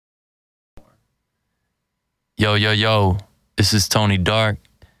Yo, yo, yo, this is Tony Dark.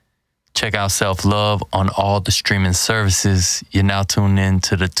 Check out Self Love on all the streaming services. You're now tuned in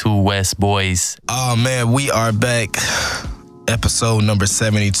to the Two West Boys. Oh, man, we are back. Episode number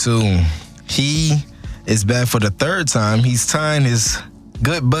 72. He is back for the third time. He's tying his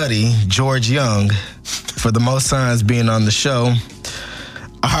good buddy, George Young, for the most times being on the show.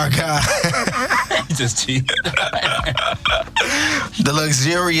 Our guy. He just cheated. The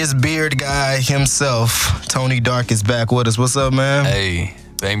luxurious beard guy himself, Tony Dark, is back with us. What's up, man? Hey,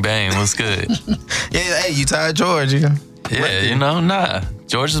 bang, bang, what's good? Yeah, hey, you tied George. Yeah,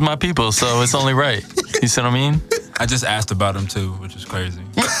 George is my people, so it's only right. You see what I mean? I just asked about him too, which is crazy.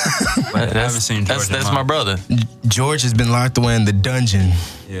 But I haven't seen George. That's my brother. George has been locked away in the dungeon.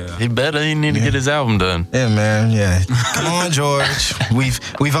 Yeah. He need to get his album done. Yeah, man. Yeah. Come on, George.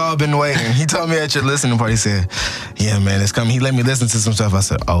 We've all been waiting. He told me at your listening party, he said, yeah, man, it's coming. He let me listen to some stuff. I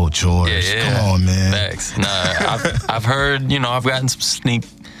said, oh, George, yeah. Come on, man. Facts. Nah, I've heard, I've gotten some sneak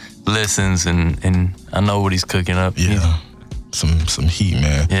listens and I know what he's cooking up. Yeah. Some heat,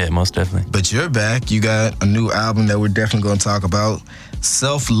 man. Yeah, most definitely. But you're back. You got a new album that we're definitely going to talk about.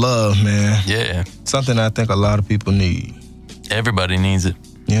 Self Love, man. Yeah. Something I think a lot of people need. Everybody needs it.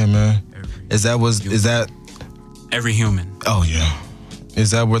 Yeah, man. Is that every human? Oh yeah.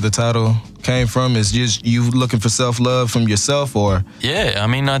 Is that where the title came from? Is just you looking for self-love from yourself, or? Yeah, I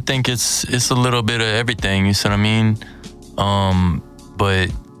mean, I think it's a little bit of everything. You see what I mean?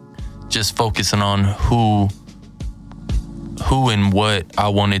 But just focusing on who and what I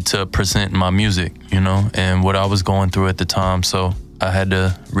wanted to present in my music, and what I was going through at the time. So I had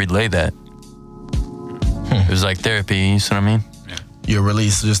to relay that. It was like therapy, you see what I mean? Yeah. Your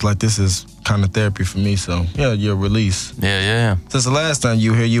release, just like this is kind of therapy for me. So yeah, your release. Yeah. Since the last time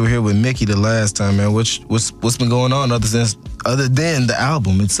you were here with Mickey the last time, man. What's been going on other than the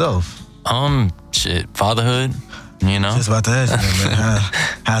album itself? Fatherhood. Just about to ask you, man.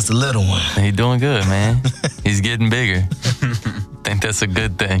 How's the little one? He doing good, man. He's getting bigger. Think that's a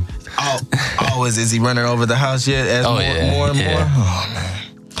good thing. Oh, is he running over the house yet? More and more? Oh, man.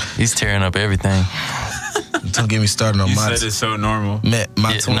 He's tearing up everything. Don't get me started on you my... You said it's so normal.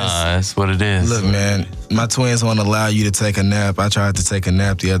 My twins... Nah, that's what it is. Look, man, my twins won't allow you to take a nap. I tried to take a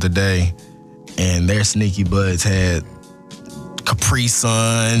nap the other day, and their sneaky buds had Capri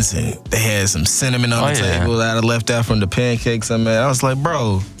Suns, and they had some cinnamon on the table that I left out from the pancakes. I was like,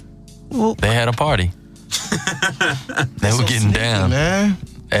 bro. They had a party. They were getting down. Man.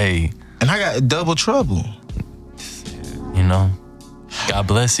 Hey. And I got double trouble. God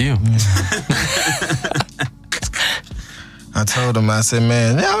bless you. I told him, I said,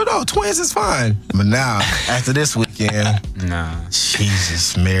 man, no, twins is fine. But now, after this weekend, nah.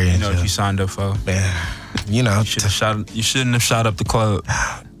 Jesus, Mary. You know what you signed up for? Man, you shouldn't have shot up the club.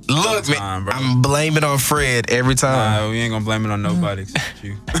 Look, man, I'm blaming on Fred every time. Nah, we ain't gonna blame it on nobody except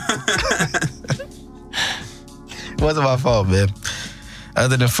you. It wasn't my fault, man.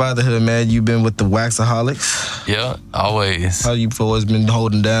 Other than fatherhood, man, you've been with the Waxaholics. Yeah, always. How you always been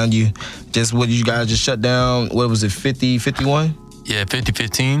holding down? You guys just shut down, what was it, 50, 51? Yeah,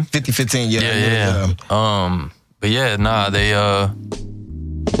 50-15. 50-15, yeah. But yeah, they,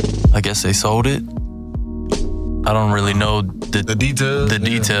 I guess they sold it. I don't really know the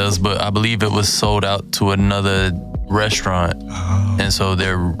details, but I believe it was sold out to another restaurant. Oh. And so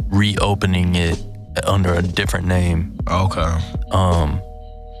they're reopening it under a different name. Okay.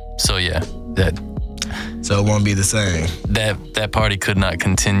 So yeah, so it won't be the same. That party could not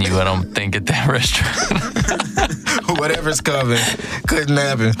continue, I don't think, at that restaurant. Whatever's coming couldn't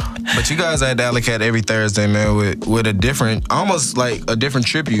happen. But you guys at Alley Cat every Thursday, man, with a different, almost like a different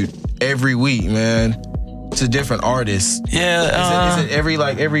tribute every week, man, to different artists. Yeah. Is it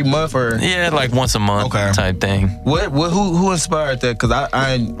every month or? Yeah, like once a month type thing. Who inspired that? Because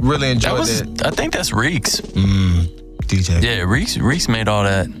I really enjoyed that. I think that's Reeks. DJ. Yeah, Reeks made all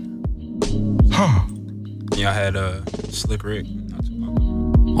that. Huh. Yeah, I had Slick Rick.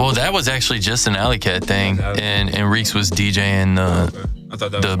 Well, that was actually just an Alley Cat thing, and Reeks was DJing I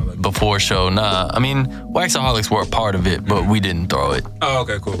thought that was before show. Nah, I mean, Waxaholics were a part of it, but we didn't throw it. Oh,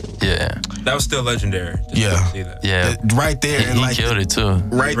 okay, cool. Yeah. That was still legendary. Yeah. Yeah. Right there. He killed it too.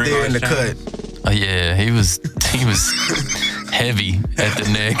 Right there in the cut. Oh yeah, he was heavy at the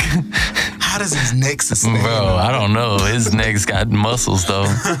neck. How does his neck sustain? Bro, I don't know. His neck's got muscles though.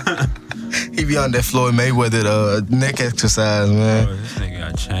 He be on that Floyd Mayweather neck exercise, man. Bro, this nigga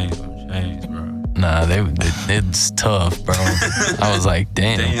got chains on chains, bro. Nah, it's tough, bro. I was like,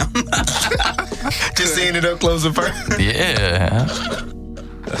 damn. Just seeing it up close and personal. Yeah.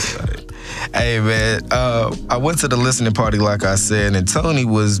 That's right. Hey, man, I went to the listening party, like I said, and Tony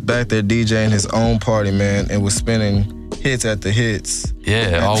was back there DJing his own party, man, and was spinning hits after hits.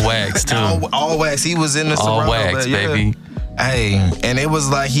 Yeah, all wax, too. All wax. He was in the Serato. All wax, baby. Hey, and it was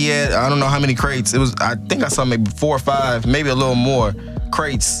like he had, I don't know how many crates. It was, I think I saw maybe 4 or 5, maybe a little more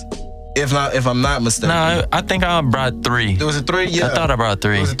crates, if I'm not mistaken. No, I think I brought 3. It was a 3? Yeah. I thought I brought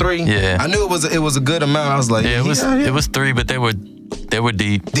 3. It was a 3? Yeah. I knew it was a good amount. I was like, yeah, it was 3, but they were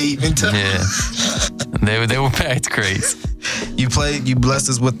deep. Deep into Yeah. They were packed crates. You blessed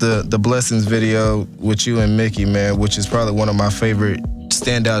us with the Blessings video with you and Mickey, man, which is probably one of my favorite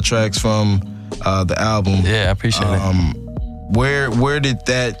standout tracks from the album. Yeah, I appreciate it. Where did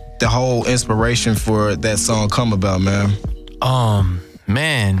the whole inspiration for that song come about, man?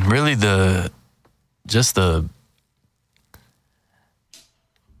 Man, really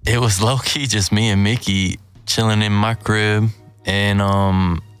it was low key just me and Mickey chilling in my crib, and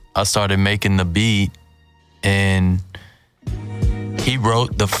I started making the beat, and he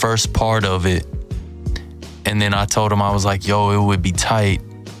wrote the first part of it, and then I told him, I was like, yo, it would be tight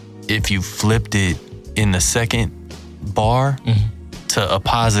if you flipped it in the second bar to a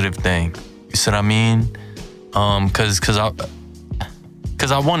positive thing. You see what I mean?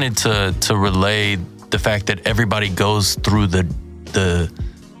 Cause I wanted to relay the fact that everybody goes through the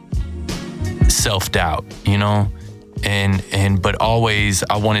self-doubt, you know? But always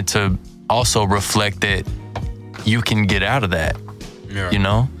I wanted to also reflect that you can get out of that. Yeah. You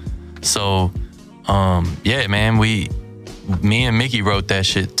know? So yeah, man, me and Mickey wrote that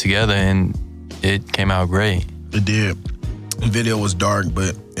shit together, and it came out great. It did. The video was dark,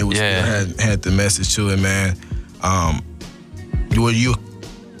 but it was had the message to it, man.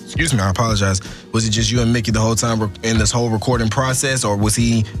 Excuse me, I apologize. Was it just you and Mickey the whole time in this whole recording process, or was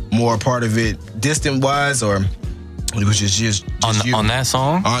he more a part of it distant wise, or it was just you? On that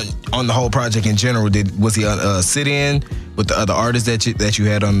song? On the whole project in general, was he sit in with the other artists that you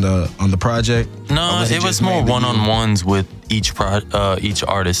had on the project? No, it was more one-on-ones with each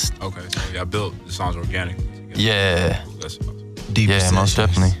artist. Okay, so y'all built the songs organic. Yeah. That's awesome. Deeper sessions. Most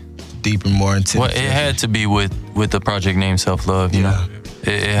definitely. Deeper, more intense. Well, it had to be with the project named Self Love, you know?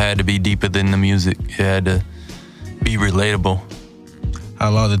 It had to be deeper than the music. It had to be relatable.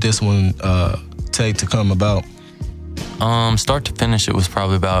 How long did this one take to come about? Start to finish, it was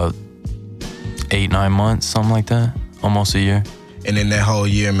probably about 8-9 months, something like that. Almost a year. And in that whole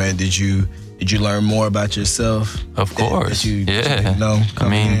year, man, did you learn more about yourself? Of course.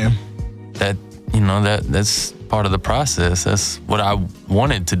 That's part of the process. That's what I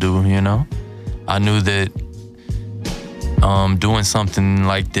wanted to do, you know? I knew that doing something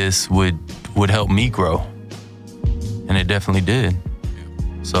like this would help me grow. And it definitely did.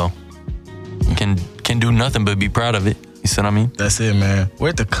 So can do nothing but be proud of it. You see what I mean? That's it, man.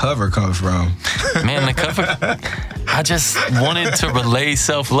 Where'd the cover come from? Man, the cover, I just wanted to relay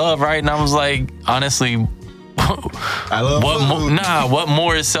self-love, right? And I was like, honestly, I love food. What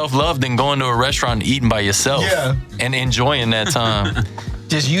more is self-love than going to a restaurant and eating by yourself? Yeah. And enjoying that time.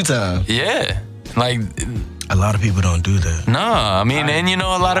 Just you time. Yeah. Like, a lot of people don't do that. Nah, I mean, a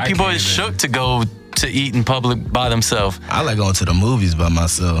lot of people are shook to go to eat in public by themselves. I like going to the movies by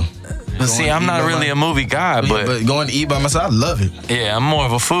myself. But see, I'm not really a movie guy, but going to eat by myself, I love it. Yeah, I'm more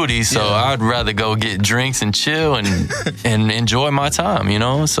of a foodie, so I'd rather go get drinks and chill and enjoy my time, you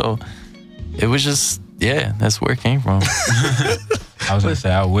know? So it was just, that's where it came from. I was gonna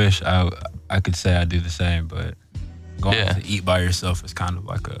say, I wish I could say I do the same, but going to eat by yourself is kind of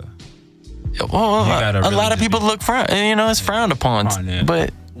like a... Well, a lot of people look it's frowned upon,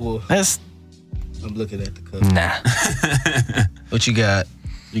 but that's... I'm looking at the cover. Nah. What you got?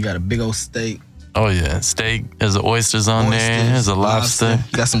 You got a big old steak. Oh yeah, steak. There's the oysters on there. There's a lobster.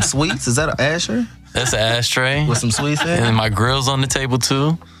 You got some sweets? Is that an ashtray? That's an ashtray. With some sweets in it? And my grill's on the table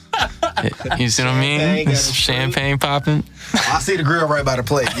too. You see what I mean? Champagne popping. I see the grill right by the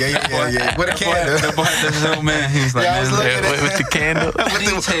plate. Yeah. With a candle. The little man, he was like, with the candle.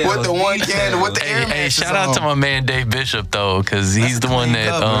 with the one candle. With the air Hey, shout out to my man Dave Bishop though, because he's the one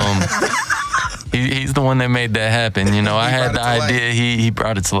that he's the one that made that happen. You know, I had the idea. He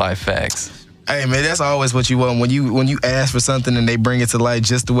brought it to life. Facts. Hey man, that's always what you want. When you ask for something and they bring it to life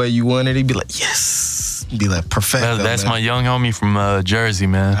just the way you want it, he'd be like, yes. Be like, perfect. That's my young homie from Jersey,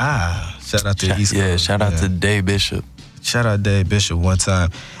 man. Shout out to East Coast. Yeah, shout out to Dave Bishop. Shout out Dave Bishop one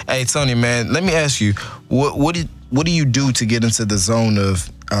time. Hey Tony, man, let me ask you, what do you do to get into the zone of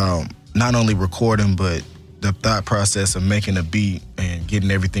not only recording but the thought process of making a beat and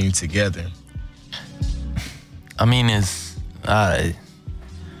getting everything together? I mean, there's a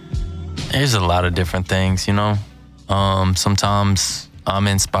lot of different things, you know. Sometimes I'm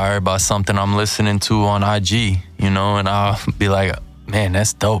inspired by something I'm listening to on IG, you know, and I'll be like, man,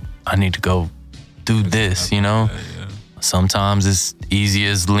 that's dope. I need to go do this, you know. Yeah. Sometimes it's easy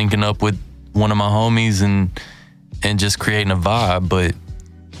as linking up with one of my homies and just creating a vibe, but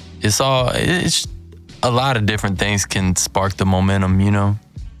it's a lot of different things can spark the momentum, you know.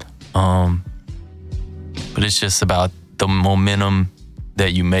 But it's just about the momentum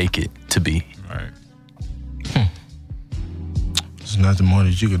that you make it to be. Right. There's nothing more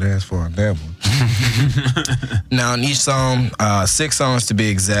that you could ask for on that one. Now, in each song, 6 songs to be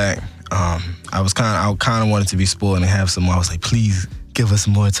exact, I kind of wanted to be spoiled and have some more. I was like, please give us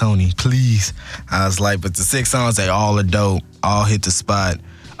more, Tony, please. I was like, but the 6 songs, they all are dope, all hit the spot.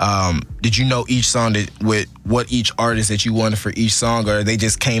 Did you know each song with what each artist that you wanted for each song, or they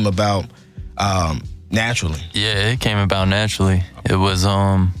just came about naturally? Yeah, it came about naturally. It was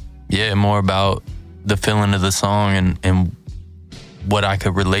more about the feeling of the song and what I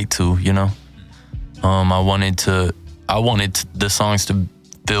could relate to, you know. I wanted the songs to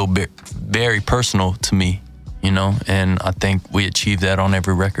feel very personal to me, you know, and I think we achieved that on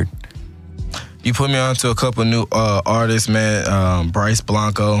every record. You put me on to a couple new artists, man. Bryce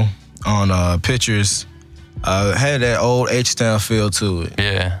Blanco on Pictures. Had that old H-Town feel to it.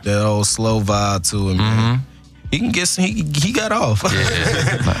 Yeah. That old slow vibe to it, man. He can get he got off.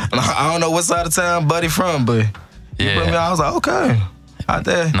 Yeah. I don't know what side of town Buddy from, but he put me on, I was like, okay. Out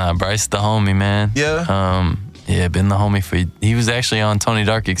there. Nah, Bryce the homie, man. Yeah. Been the homie he was actually on Tony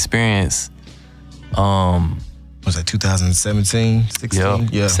Dark Experience. Was that 2017, 16?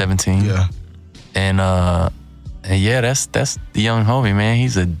 Yeah. 17. Yeah. And yeah, that's the young homie, man.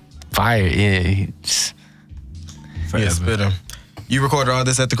 He's a fire. Yeah. Spit him. You recorded all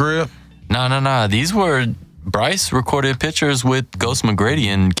this at the crib? Nah. These were Bryce recorded Pictures with Ghost McGrady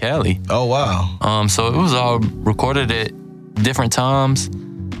in Cali. Oh wow. So it was all recorded at different times.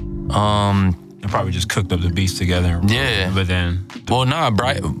 They probably just cooked up the beats together. Yeah. But then. Well, nah,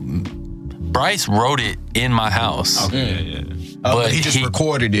 Bryce wrote it in my house. Okay. Yeah. But he just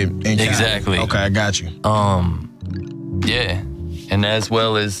recorded it in Cali. Exactly. Okay, I got you. Yeah, and as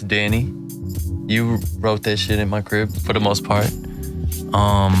well as Danny, you wrote that shit in my crib for the most part.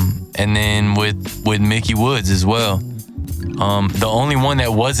 And then with Mickey Woods as well. The only one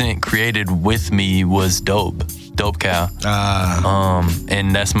that wasn't created with me was Dope Cow.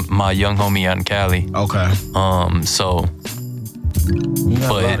 And that's my young homie out in Cali. Okay. So. You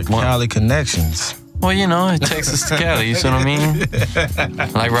got a lot of Cali connections. Well, you know, Texas to Cali, you see what I mean?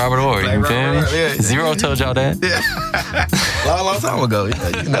 Like Robert Horry, you feel me? Yeah. Zero told y'all that. Yeah. long time ago.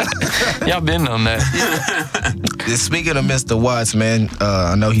 Yeah, you know. Y'all been on that. Yeah. Speaking of Mr. Watts, man,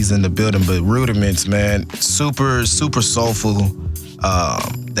 I know he's in the building, but Rudiments, man, super soulful.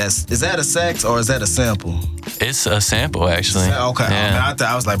 Is that a sax or is that a sample? It's a sample, actually. Okay. Yeah.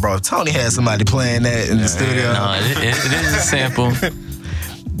 I was like, bro, Tony had somebody playing that in the studio. No, it is a sample.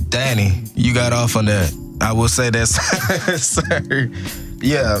 Danny, you got off on that. I will say that, sir.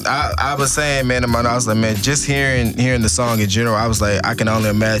 Yeah, I was saying, man, I was like, man, just hearing the song in general, I was like, I can only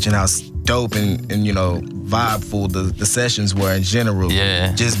imagine how dope and you know, vibeful the sessions were in general.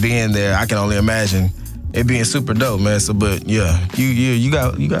 Yeah. Just being there, I can only imagine it being super dope, man. So, but yeah, you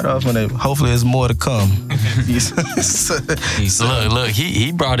got off on it. Hopefully, there's more to come. Look,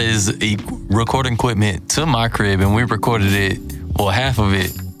 he brought his recording equipment to my crib, and we recorded it. Well, half of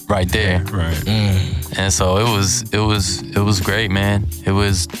it right there. Right. And so it was great, man. It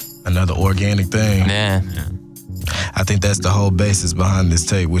was another organic thing. Yeah. I think that's the whole basis behind this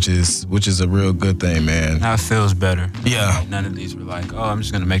tape, which is a real good thing, man. Now it feels better. Yeah. None of these were like, oh, I'm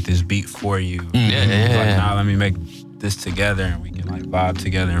just gonna make this beat for you. Yeah. Like, nah, let me make this together and we can like vibe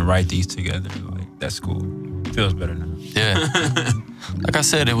together and write these together. Like, that's cool. Feels better now. Yeah. Like I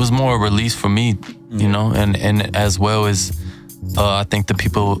said, it was more a release for me, you know, and as well as I think the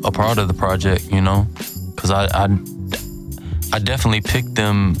people a part of the project, you know, because I definitely picked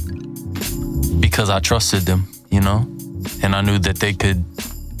them because I trusted them, you know, and I knew that they could,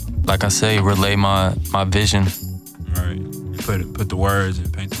 like I say, relay my vision. Right. Put the words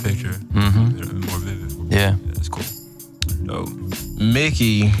and paint the picture. Mm-hmm. More vivid. Yeah. That's cool. Dope.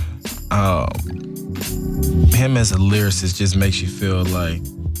 Mickey, him as a lyricist just makes you feel like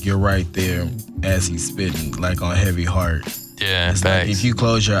you're right there as he's spitting, like on Heavy Heart. Yeah, it's facts. Like if you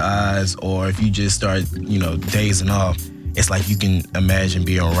close your eyes or if you just start, you know, dazing off, it's like you can imagine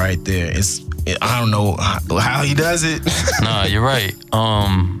being right there. I don't know how he does it. Nah, you're right.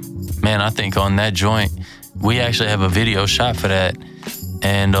 Man, I think on that joint, we actually have a video shot for that,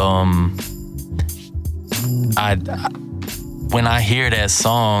 and when I hear that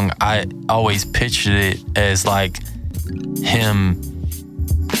song, I always pictured it as like him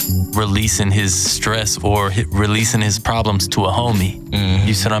releasing his stress or releasing his problems to a homie. Mm-hmm.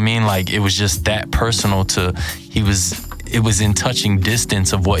 You see what I mean? Like, it was just that personal it was in touching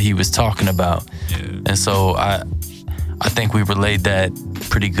distance of what he was talking about. Yeah. And so I think we relayed that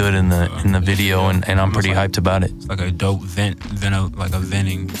pretty good in the video, and I'm pretty hyped about it. It's like a dope like a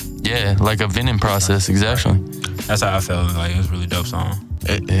venting. Yeah, like a venting process, exactly. That's how I felt. Like, it was a really dope song.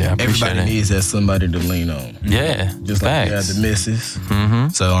 Yeah, everybody needs that somebody to lean on. Yeah, just like you had the missus. Mm-hmm.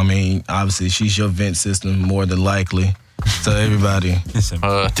 So I mean, obviously she's your vent system more than likely. So everybody,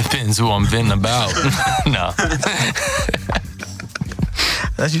 depends who I'm venting about. No,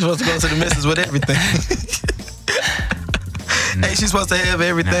 that's you supposed to go to the missus with everything. Hey, she's supposed to have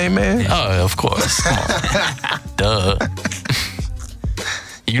everything, man. Oh, of course. Come on. Duh.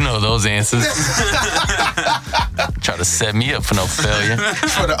 You know those answers. Try to set me up for no failure.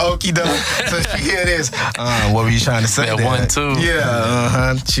 For the okie doke. So she hear this. What were you trying to say? That 1, 2.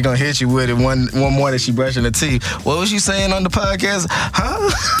 Yeah, She gonna hit you with it one more that she brushing her teeth. What was you saying on the podcast? Huh?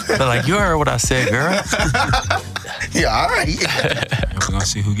 They're like, you heard what I said, girl. Yeah, all right. We're gonna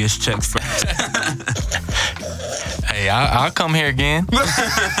see who gets checked first. Hey, I'll come here again.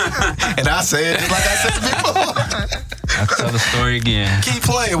 And I say it like I said before. I'll tell the story again. Keep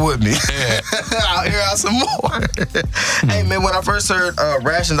playing with me. Yeah. I'll hear out some more. Hey, man, when I first heard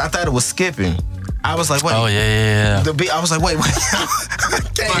Rations, I thought it was skipping. I was like, wait. Oh, yeah. The beat, I was like, wait.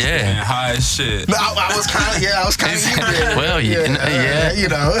 Yeah. High as shit. No, I was kind of, Well, yeah. You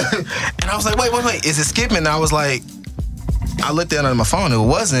know. And I was like, wait. Is it skipping? And I was like, I looked down on my phone. It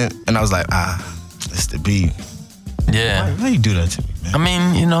wasn't. And I was like, it's the beat. Yeah. Why you do that to me, man? I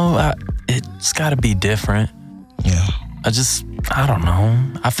mean, you know, it's got to be different. Yeah. I don't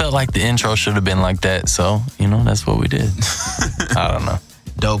know. I felt like the intro should have been like that. So, you know, that's what we did. I don't know.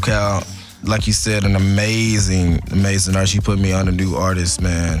 Dope Cal, like you said, an amazing artist. You put me on a new artist,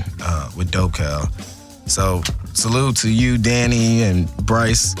 man, with Dope Cal. So, salute to you, Danny and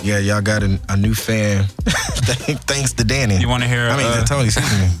Bryce. Yeah, y'all got a new fan. Thanks to Danny. You want to hear? Tony,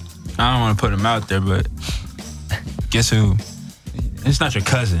 excuse me. I don't want to put him out there, but guess who? It's not your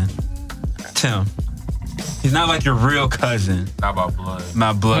cousin, Tim. He's not like your real cousin. Not about blood.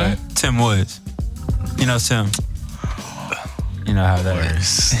 My blood. Mm-hmm. Tim Woods. You know Tim. You know how that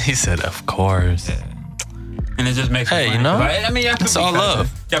is. He said, of course. Yeah. And it just makes me you know, like, I mean, y'all could it's be all cousins.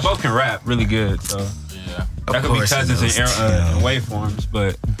 love. Yeah, both can rap really good, so. Yeah. Y'all could be cousins in waveforms,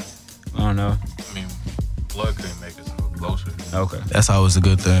 but I don't know. I mean, blood couldn't make us closer. Okay. That's always a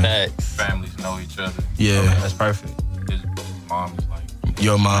good thing. Families know each other. Yeah. Okay, that's perfect. His mom is like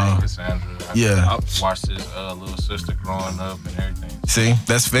your mom. Cassandra. I watched his little sister growing up and everything. See,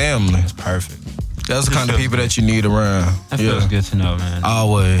 that's family. That's perfect. That's the kind of people that you need around. That feels good to know, man.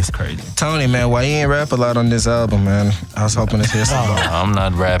 Always. It's crazy. Tony, man, why you ain't rap a lot on this album, man? I was hoping to hear something. I'm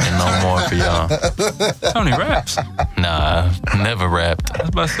not rapping no more for y'all. Tony raps. Nah, never rapped. I was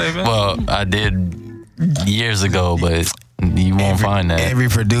about to say, man. Well, I did years ago, but you won't find that. Every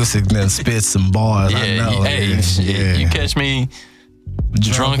producer then spits some bars. I know. You catch me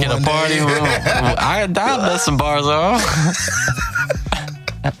drunk at a party. I let some bars off.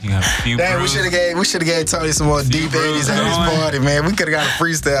 You got a few Damn, we should have gave Tony some more deep 80s at his party, man. We could have got a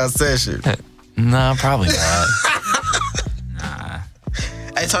freestyle session. Nah, probably not. Nah.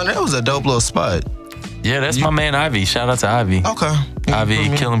 Hey, Tony, that was a dope little spot. Yeah, that's my man Ivy. Shout out to Ivy. Okay. Ivy,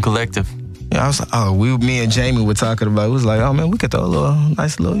 Kill 'Em Collective. Yeah, I was like, me and Jamie were talking about it. We was like, oh man, we could throw a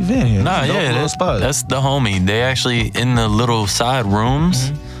nice little event here. Nah, that's the homie. They actually, in the little side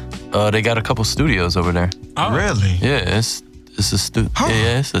rooms, they got a couple studios over there. Oh, really? Yeah, it's a studio. Huh.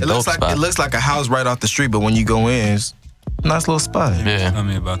 Yeah, it's a dope spot. It looks like a house right off the street, but when you go in, it's a nice little spot. Yeah. Tell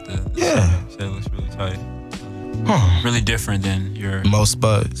me about that. Yeah. It looks really tight. Huh. Really different than your most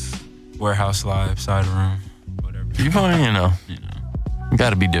spots. Warehouse Live, side room, whatever. You know. You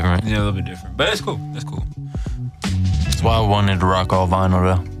gotta be different. Yeah, a little bit different. But it's cool. That's cool. That's why I wanted to rock all vinyl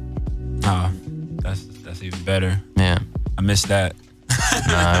though. Oh, that's even better. Yeah. I missed that.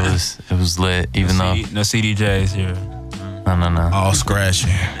 Nah, it was lit, even though no CDJs here. No. All scratching.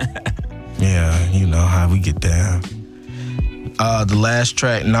 Yeah, you know how we get down. The last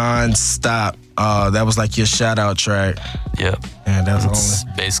track, Non-Stop, that was like your shout out track. Yep. Yeah, that's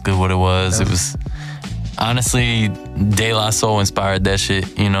basically what it was. It was honestly, De La Soul inspired that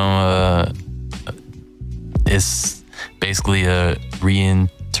shit. You know, it's basically a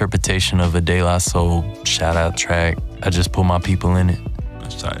reinterpretation of a De La Soul shout out track. I just put my people in it.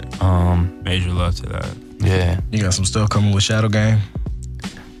 That's tight. Major love to that. Yeah. You got some stuff coming with Shadow Game?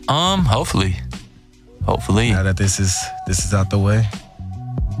 Hopefully. Now that this is out the way.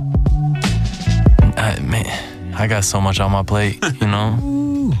 Man, I got so much on my plate, you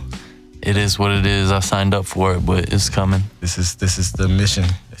know. it is what it is. I signed up for it, but it's coming. This is the mission.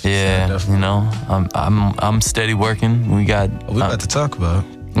 Yeah, you know, I'm steady working. We about to talk about.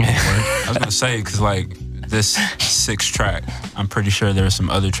 I was gonna say, cause like this 6 track, I'm pretty sure there were some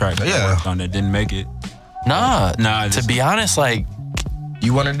other tracks that I worked on that didn't make it. Nah. To be honest, like,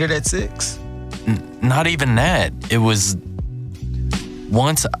 you wanted it at 6? Not even that. It was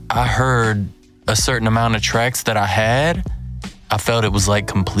once I heard a certain amount of tracks that I had, I felt it was like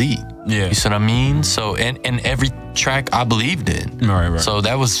complete. Yeah. You see what I mean? So and every track I believed in. Right. So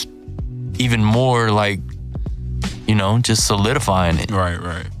that was even more like, you know, just solidifying it. Right.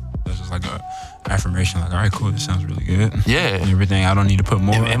 That's just like a affirmation. Like, all right, cool. This sounds really good. Yeah. And everything. I don't need to put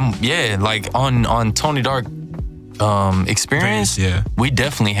more. And yeah, like on Tony Dark Experience, we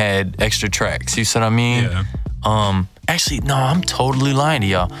definitely had extra tracks. You see what I mean? Yeah. Actually, no, I'm totally lying to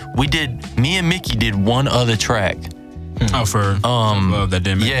y'all. Me and Mickey did one other track. Oh, for Self-Love that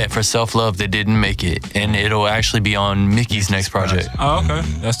didn't make it? Yeah, for Self-Love that didn't make it. And it'll actually be on Mickey's next project. Oh, okay.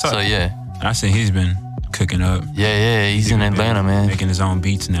 That's tough. So, yeah. And I see he's been cooking up. Yeah, he's in Atlanta, man. Making his own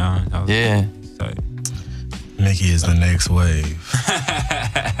beats now. Yeah. Mickey is the next wave.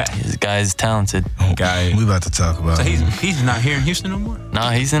 This guy's talented. We about to talk about So him. he's not here in Houston no more?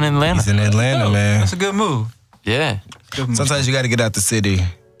 Nah, he's in Atlanta. He's in Atlanta, man. That's a good move. Yeah. Sometimes you got to get out the city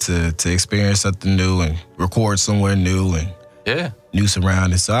to experience something new and record somewhere new and new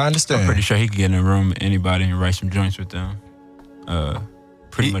surroundings. So I understand. I'm pretty sure he could get in a room with anybody and write some joints with them.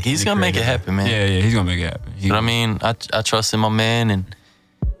 Pretty much. He's gonna make it happen, man. Yeah, he's gonna make it happen. But I mean, I trust in my man,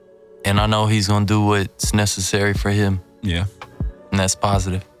 and I know he's gonna do what's necessary for him. Yeah. And that's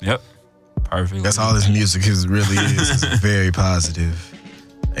positive. Yep. Perfect. That's all his music really is. It's very positive.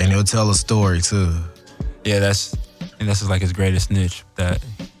 And he'll tell a story too. Yeah, that's like his greatest niche, that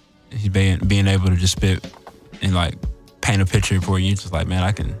he's being able to just spit and like paint a picture for you. Just like, man,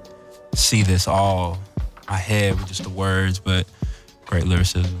 I can see this all in my head with just the words, but great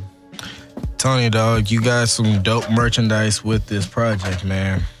lyricism. Tony, dog, you got some dope merchandise with this project,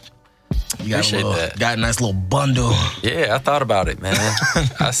 man. You got Appreciate that. Got a nice little bundle. Yeah, I thought about it, man.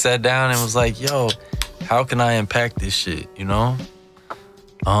 I sat down and was like, yo, how can I impact this shit, you know?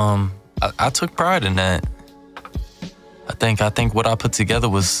 I took pride in that. I think what I put together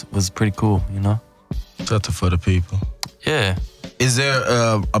was pretty cool, you know? Something for the people. Yeah. Is there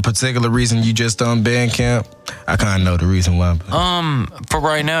a particular reason you just done Bandcamp? I kind of know the reason why. But. For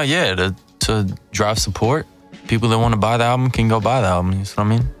right now, yeah, to drive support. People that want to buy the album can go buy the album, you know what I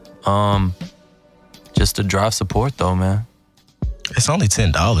mean? Just to drive support though, man. It's only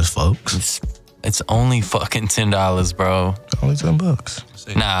 $10, folks. It's only fucking $10, bro. Only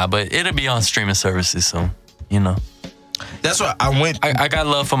 $10. Nah, but it'll be on streaming services soon, you know. That's why I went. I got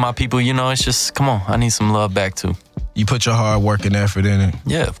love for my people, you know. It's just, come on, I need some love back too. You put your hard work and effort in it.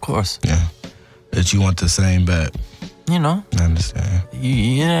 Yeah, of course. Yeah. That you want the same back. You know. I understand.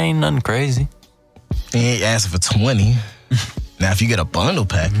 It ain't nothing crazy. He ain't asking for 20. Now, if you get a bundle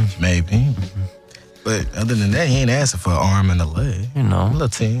package, maybe. But other than that, he ain't asking for an arm and a leg. You know. A little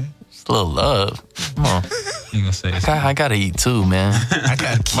 10. Just a little love. Come on. You gonna say I gotta eat too, man. I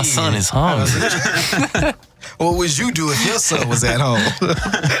got a kid. My son is hungry. What would you do if your son was at home?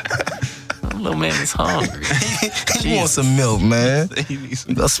 Little man is hungry. He wants some milk, man.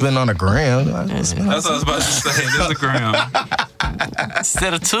 You go spend on a gram. That's what I was about to say. There's a gram.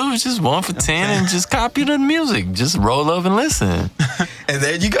 Instead of 2, just 1 for 10 and just copy the music. Just roll up and listen. And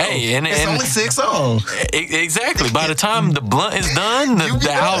there you go. Hey, it's only 6 songs. Exactly. By the time the blunt is done,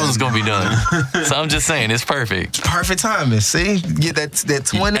 the album's gonna be done. So I'm just saying, it's perfect. Perfect timing. See? Get that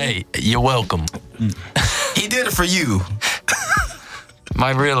 20. Hey, you're welcome. He did it for you.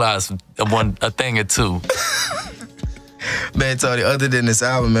 Might realize a thing or two. Man, Tony, other than this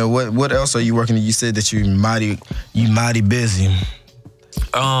album, man, what else are you working on? You said that you mighty busy.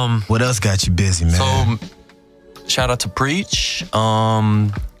 What else got you busy, man? So, shout out to Preach.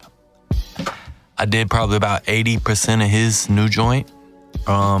 I did probably about 80% of his new joint,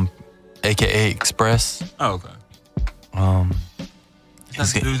 aka Express. Oh, okay.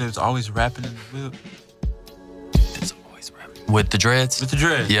 That's the dude that's always rapping in the whip. With the dreads? With the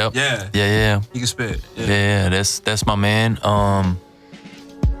dreads. Yep. Yeah. He can spit. Yeah, that's my man.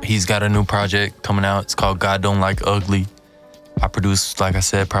 He's got a new project coming out. It's called God Don't Like Ugly. I produced, like I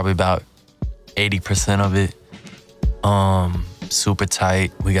said, probably about 80% of it. Super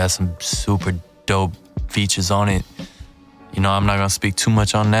tight. We got some super dope features on it. You know, I'm not gonna speak too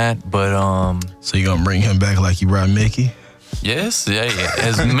much on that, but So you gonna bring him back like you brought Mickey? Yes, yeah.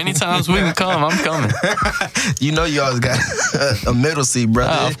 As many times we can come, I'm coming. You know you always got a middle seat,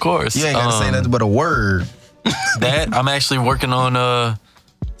 brother. Of course. You ain't gotta say nothing but a word. That I'm actually working on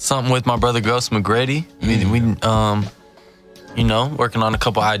something with my brother Ghost McGrady. We working on a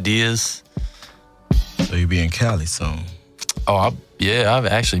couple ideas. So you'll be in Cali soon. Oh, I'll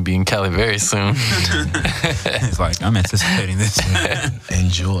actually be in Cali very soon. It's like, I'm anticipating this.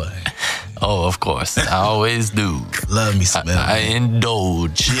 Enjoy. Oh, of course. I always do. Love me some I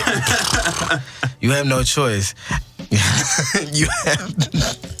indulge. You have no choice. You have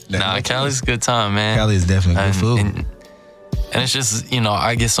Cali's a good time, man. Cali is definitely good food. And it's just,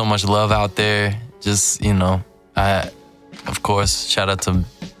 I get so much love out there. Just, of course, shout out to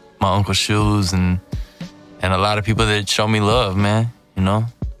my Uncle Shoes and a lot of people that show me love, man,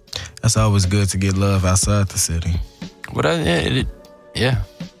 That's always good to get love outside the city. But yeah.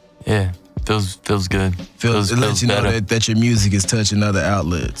 Feels good. It lets you know that your music is touching other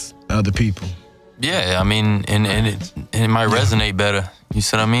outlets, other people. Yeah, I mean, and it might resonate better. You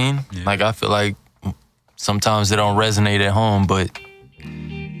see what I mean? Yeah. Like, I feel like sometimes it don't resonate at home, but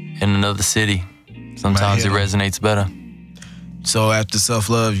in another city, sometimes it resonates better. So after Self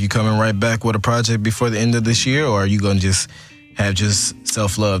Love, you coming right back with a project before the end of this year, or are you gonna just have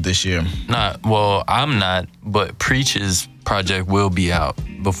Self Love this year? I'm not, but Preach's project will be out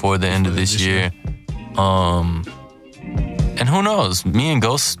before the end of this year. And who knows? Me and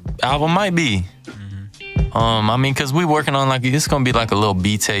Ghost album might be. I mean, cause we working on it's gonna be like a little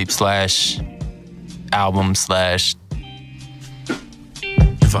B tape / album /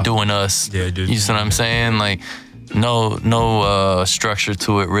 doing us. Yeah, dude. You see what I'm saying? Like, no structure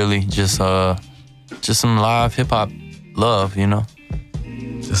to it really. Just some live hip hop love,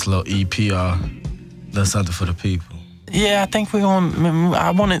 Just a little EP or little something for the people. Yeah, I think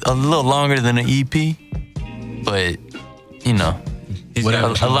I want it a little longer than an EP, but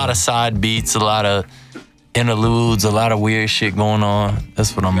a lot of side beats, a lot of interludes, a lot of weird shit going on.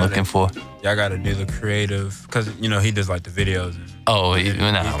 That's what I'm looking for. Y'all gotta do the creative, cause he does like the videos. He's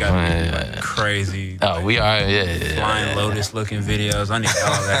got crazy. We are, Flying Lotus looking videos. I need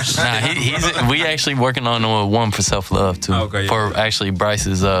all that shit. We actually working on one for Self Love too. Okay, yeah. For actually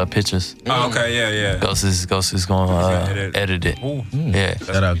Bryce's pictures. Oh, okay, yeah. Ghost is gonna edit it. Ooh. Yeah.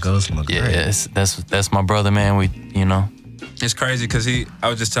 Shout out Ghost McGrady. Yeah, that's my brother, man. It's crazy because I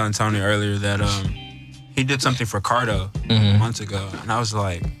was just telling Tony earlier that he did something for Cardo months ago, and I was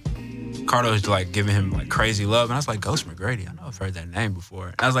like, Cardo's like giving him like crazy love, and I was like, Ghost McGrady, I know I've heard that name before.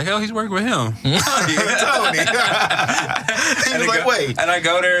 And I was like, hell, he's working with him. Tony. He was like, wait. And I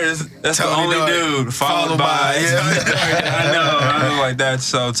go there, that's Tony, the only dude followed by. I know. I was like, that's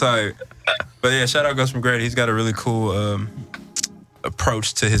so tight. But yeah, shout out Ghost McGrady. He's got a really cool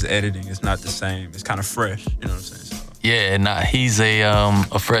approach to his editing. It's not the same. It's kind of fresh. You know what I'm saying? So, yeah, he's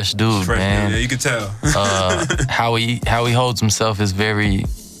a fresh dude, man. Dude. Yeah, you can tell. How he holds himself is very,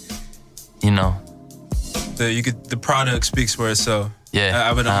 The product speaks for itself. Yeah,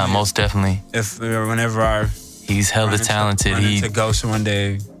 I would most definitely. Whenever he's hella talented. He to Ghost one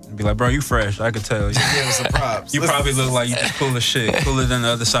day and be like, bro, you fresh. I could tell. Give him some props. You probably look like you just cool as shit. Cooler than the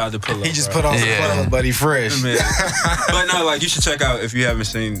other side of the pillow. He just put on some clothes, but he fresh. But no, like, you should check out, if you haven't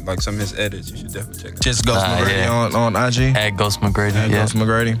seen like some of his edits, you should definitely check out. Just Ghost McGrady on IG. At Ghost McGrady. Ghost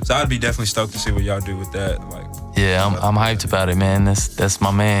McGrady. So I'd be definitely stoked to see what y'all do with that. Like, yeah, I'm hyped about it, man. That's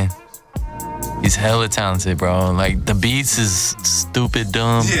my man. He's hella talented, bro. Like, the beats is stupid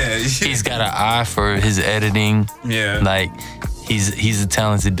dumb. Yeah. He's got an eye for his editing. Yeah. Like, he's a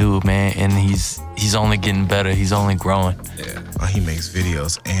talented dude, man, and he's only getting better. He's only growing. Yeah. Oh, he makes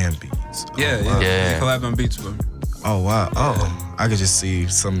videos and beats. Yeah, wow. Yeah. Collab on beats with him. Oh wow. Oh, I could just see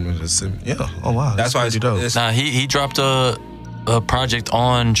some of the. Yeah. Oh wow. That's why pretty dope. He dropped a project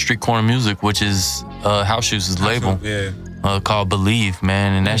on Street Corner Music, which is House Shoes' label. Yeah. Called Believe,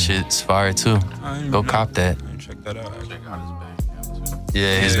 man, and that shit's fire too. Go cop that. Check that out. Check out his Bandcamp too.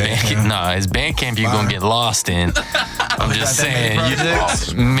 Yeah, his Bandcamp. His Bandcamp you're gonna get lost in. I'm just saying,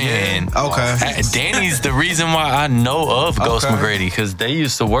 man. Okay. Danny's the reason why I know of Ghost McGrady, because they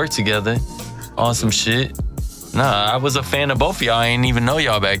used to work together on some shit. Nah, I was a fan of both of y'all. I didn't even know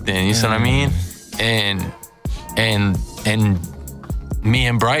y'all back then. You see what I mean? And me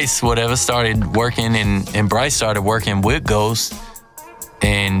and Bryce, started working, and Bryce started working with Ghost,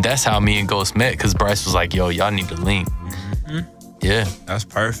 and that's how me and Ghost met. Cause Bryce was like, "Yo, y'all need to link." Mm-hmm. Yeah, that's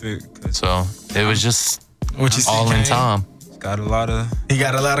perfect. So it was just what you all in time. He got a lot of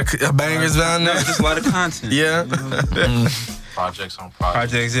bangers down there. Just a lot of content. Yeah. Projects on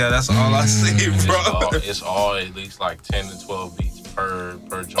projects. Yeah, that's all I see, bro. It's all at least like 10 to 12 beats per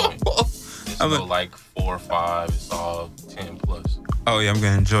joint. It's like 4 or 5. It's all 10 plus. Oh yeah, I'm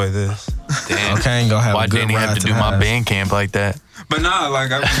gonna enjoy this. Damn. Okay, ain't gonna have Why a good Danny have ride to do my Bandcamp like that? But nah,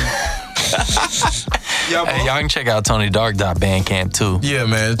 like Hey, y'all can check out TonyDark.bandcamp too. Yeah,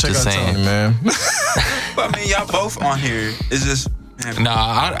 man. Check Just out saying. Tony, man. But I mean, y'all both on here. It's just,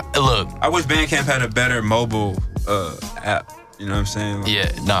 man, Look. I wish Bandcamp had a better mobile app. You know what I'm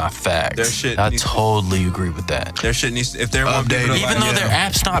saying? Like, Facts. Their shit I needs- totally agree with that. their shit needs. If they're want people to Updated. like, Even though their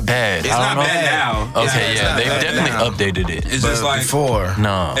app's not bad. it's I not don't know. bad now. Okay, It's yeah, not they've bad definitely now. updated it. It's just like before.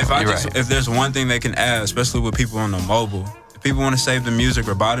 No, if I you're just right. if there's one thing they can add, especially with people on the mobile, if people want to save the music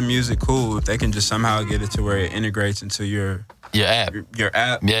or buy the music, cool. If they can just somehow get it to where it integrates into your app. your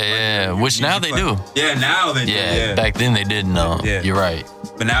app. Yeah. your Which now music they do. Yeah, now they do. Yeah, Yeah. back then they didn't know. Yeah. You're right.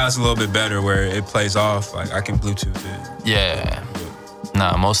 But now it's a little bit better where it plays off. Like I can Bluetooth it. Yeah.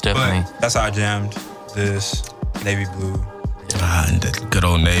 Nah, most definitely. But that's how I jammed this Navy Blue. And the good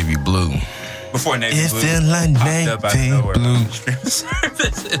old navy blue. Before Navy It Blue feel like popped up out of navy nowhere blue. on the streaming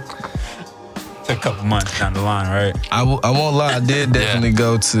services. Took a couple months down the line, right? I won't lie. I did definitely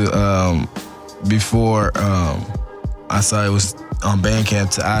go to before I saw it was on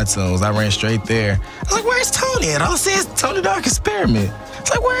Bandcamp to iTunes. I ran straight there. I was like, "Where's Tony at?" All I see is Tony Dark Experiment. It's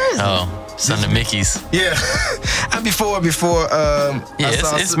like, where is it? Oh, son of Mickey's. Yeah. And before Yeah, I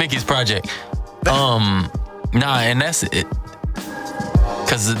saw it's Mickey's project. Nah, and that's it.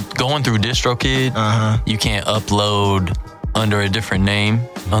 Cause going through DistroKid, you can't upload under a different name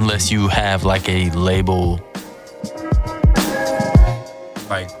unless you have like a label.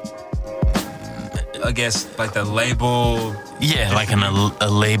 Like, I guess like the label. Yeah, like a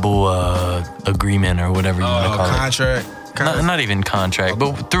label agreement or whatever you want to call it. contract. Not even contract,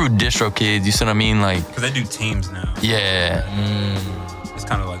 but through DistroKid, you see what I mean? Like, Because they do teams now. yeah. It's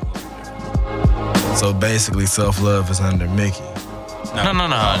kind of like. So basically, Self Love is under Mickey. No.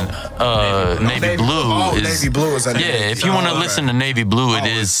 Navy Blue is. Navy Blue is under Yeah, Mickey. if you want to Oh, okay. listen to Navy Blue, it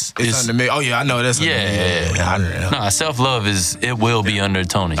is. It's under Mickey. Oh yeah, I know that's under Mickey. Yeah. I know. Nah, Self Love is. It will be under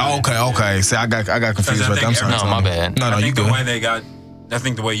Tony. Okay. See, I got confused I right there. I'm think sorry. No, my bad. No, I you think the good. way they got. I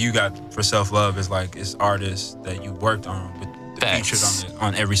think the way you got for Self Love is like it's artists that you worked on, but Facts. featured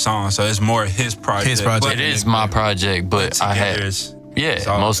on every song. So it's more his project. His project. but It is my project, but I together had. it's Yeah,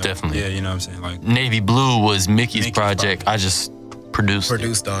 all most about- definitely. Yeah, you know what I'm saying? Like Navy Blue was Mickey's Mickey's project. I just produced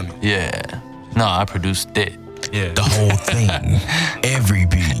on it. it. Yeah. No, I produced it. yeah, The whole thing. Every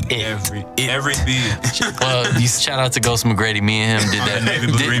beat. every beat. Well, shout out to Ghost McGrady. Me and him did that. Navy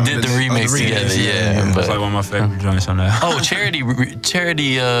Blue did the remix remix, together. yeah. Yeah. It's like But one of my favorite joints on that. oh,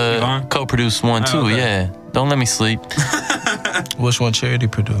 Charity Yvonne? co-produced one too. okay. Yeah. Don't let me sleep. Which one Charity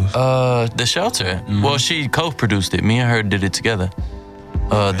produced? The Shelter. Well, she co-produced it. Me and her did it together.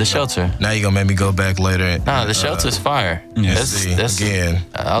 The Shelter. Now you gonna make me go back later. And, Nah, the Shelter's fire. see, again.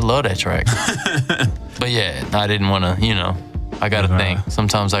 I love that track. But yeah, I didn't want to. I gotta think.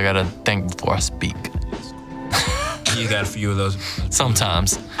 Sometimes I gotta think before I speak. You got a few of those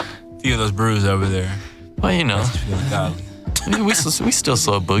brews over there. Well, Feeling godly. we still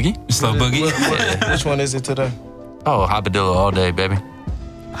saw Boogie. Slow boogie. Which one is it today? Oh, Hopadillo all day, baby.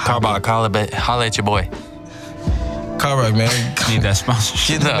 Carbot, holla at your boy. Carback, man. Need that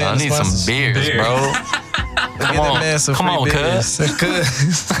sponsorship. Get No, that man I need some sponsorship. beers, bro. Get on. that man some Come free on, beers.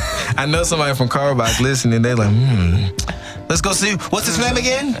 Cuz. I know somebody from Carback listening. They like, Let's go see. What's his name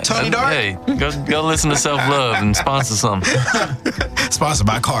again? Tony Dark? Hey, go listen to Self Love and sponsor something. Sponsored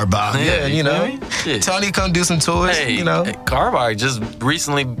by Carback. Yeah, you know. feel me? Shit. Tony come do some tours, Hey, you know. Carbot just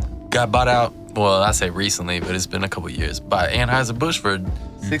recently got bought out. Well, I say recently, but it's been a couple years by Anheuser-Busch for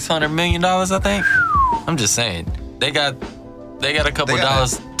 $600 million, I think. I'm just saying. They got a couple They got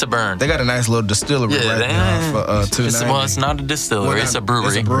dollars to burn. They got a nice little distillery Yeah, right they- now for $2.90. it's not a distillery, it's a brewery.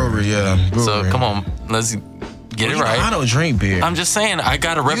 It's a brewery, yeah. So brewery. come on, let's get it You know, right. I don't drink beer. I'm just saying I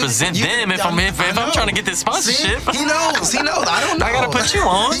gotta represent them if I'm trying to get this sponsorship. See? He knows. I don't know. I gotta put you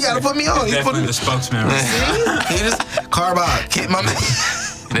on. He gotta put me on. He put Definitely me. the spokesman. Right? He just Carback. Hit my man.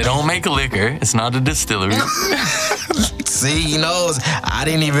 They don't make liquor. It's not a distillery. See, he knows. I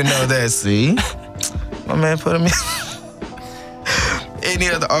didn't even know that. See, my man put him in. Any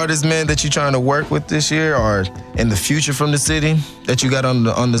other artists, man, that you trying to work with this year or in the future from the city that you got on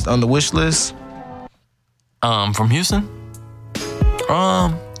the wish list? From Houston?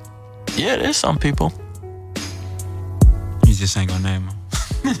 Yeah, there's some people. You just ain't gonna name him.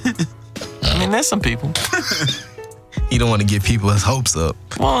 I mean, there's some people. He don't want to get people his hopes up.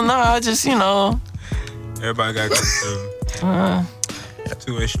 Well, no, I just, Everybody got to go through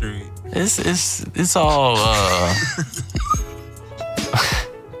two-way street. it's all,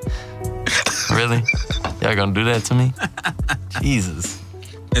 Really? Y'all gonna do that to me? Jesus.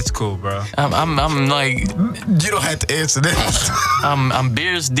 It's cool, bro. I'm like, You don't have to answer that. I'm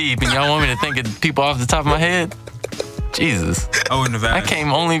beers deep and y'all want me to think of people off the top of my head? Jesus. I wouldn't have asked. I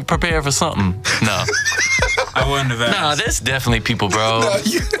came only prepared for something. No. I wouldn't have asked. Nah, there's definitely people, bro.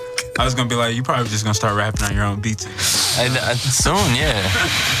 I was gonna be like, you probably just gonna start rapping on your own beats. Soon, yeah.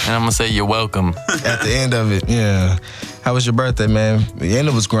 And I'm gonna say you're welcome. At the end of it, yeah. How was your birthday, man? The end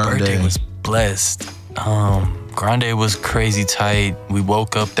of it was Grande. Birthday was blessed. Grande was crazy tight. We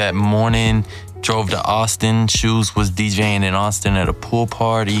woke up that morning, drove to Austin. Shoes was DJing in Austin at a pool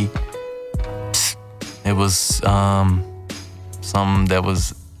party. It was something that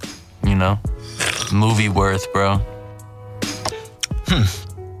was, movie worth, bro. Yeah.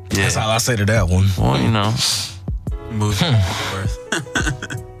 That's all I say to that one. Well, Movie worth.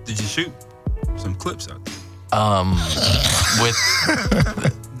 Did you shoot some clips out there?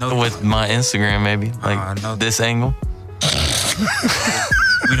 With my Instagram, maybe like this angle.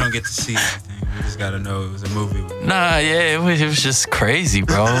 We don't get to see anything. We just gotta know it was a movie. Nah, yeah, it was just crazy,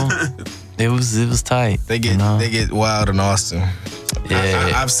 bro. It was tight. They get wild in Austin.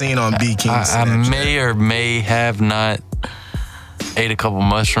 Yeah, I've seen on B King's I may or may have not ate a couple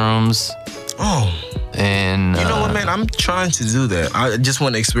mushrooms. Oh. And you know what, man? I'm trying to do that. I just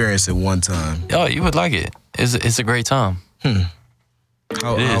want to experience it one time. Oh, you would like it. It's a great time.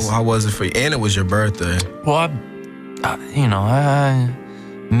 How was it for you? And it was your birthday. Well, I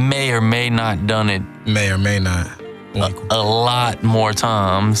may or may not done it. May or may not. A lot more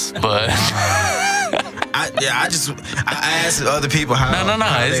times, but I asked other people how. No.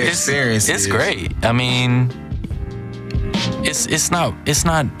 They experience it's great. I mean, it's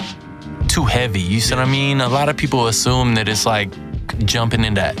not too heavy. You see what I mean? A lot of people assume that it's like jumping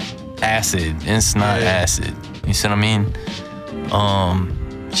into acid. It's not acid. You see what I mean?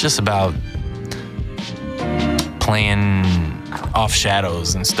 It's just about playing off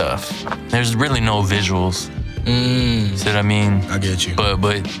shadows and stuff. There's really no visuals. See what I mean? I get you. But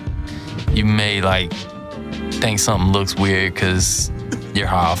you may like think something looks weird because you're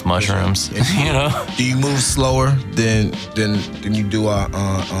high off mushrooms. Do you move slower than you do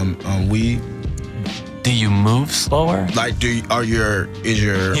on weed? Do you move slower? Like, He's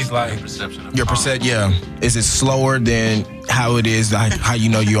like Perception of your percent? Yeah. Is it slower than how it is like how you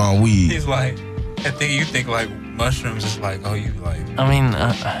know you're on weed? He's like, I think you think like mushrooms is like, oh, you like. I mean,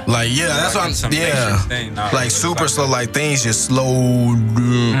 like, yeah, that's what I'm. Thing. Nah, like super slow, like things just slow.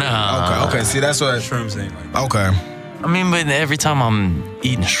 Nah. Okay. See, that's what. Shrooms ain't like. Okay. I mean, but every time I'm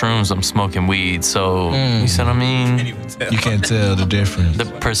eating shrooms, I'm smoking weed. So you see what I mean? Can't even tell. You can't tell the difference. The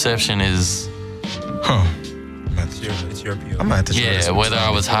perception is, It's your PO. I'm gonna have to try this with whether I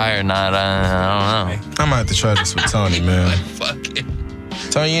Tony. was high or not, I don't know. I'm gonna have to try this with Tony, man. Fuck it.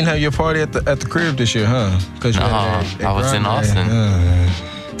 Tony, you didn't have your party at the crib this year, huh? Cause you I was in Austin.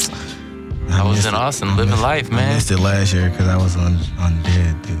 I was in Austin living life, I man. missed it last year because I was on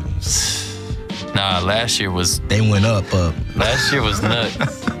dead duty. Nah, last year was They went up. nuts. She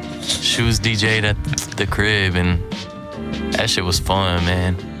was DJ'd at the crib, and that shit was fun,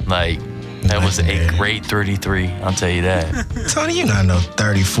 man. Like, that was a great 33, I'll tell you that. Tony, you not no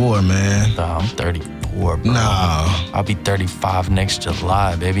 34, man. Oh, I'm 34, bro. No. I'll be 35 next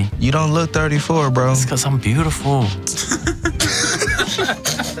July, baby. You don't look 34, bro. It's because I'm beautiful.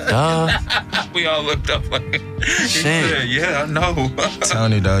 Duh. We all looked up like, Shit. yeah, I know.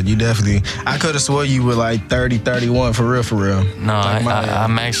 Tony, dog, you definitely. I could have swore you were like 30, 31 for real, for real. No, Like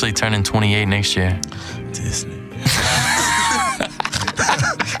I'm actually turning 28 next year. This nigga.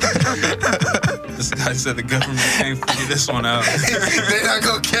 This guy said the government can't figure this one out. They not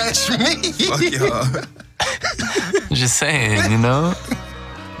gonna catch me. Fuck y'all. Just saying,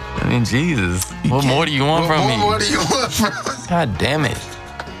 I mean, Jesus. What more do you want from me? What do you want from me? God damn it.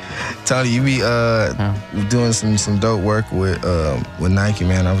 Tony, you be doing some dope work with Nike,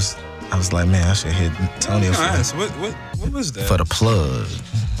 man. I was like, man, I should hit Tony up Nice. What was that? for the plug.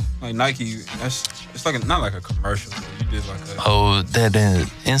 Like Nike, it's like not like a commercial. You did like a Oh, that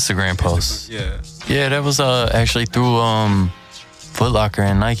Instagram post. yeah. Yeah, that was actually through Foot Locker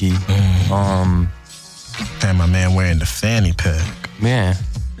and Nike. And my man wearing the fanny pack. Yeah.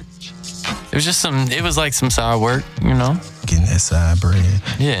 It was just it was like some side work, Getting that side bread.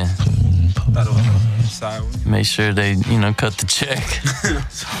 Yeah. Thought it was sideways. Make sure they, cut the check.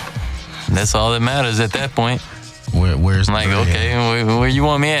 That's all that matters at that point. Where's I'm like, the bread? okay, where you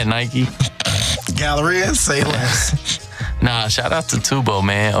want me at, Nike? Galleria, say less. Nah, shout out to Tubo,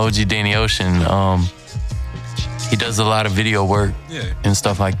 man. OG Danny Ocean. He does a lot of video work Yeah. and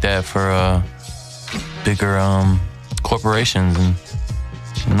stuff like that for bigger corporations, and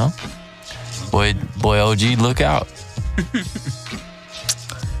boy OG, look out.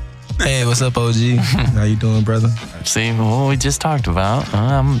 Hey, what's up, OG? How you doing, brother? See what we just talked about.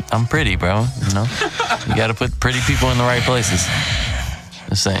 I'm pretty, bro. You know, you got to put pretty people in the right places.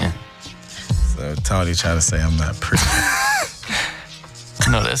 Just saying. So Tony tried to say I'm not pretty.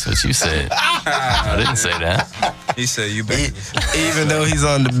 No, that's what you said. I didn't say that. He said you better. Even though he's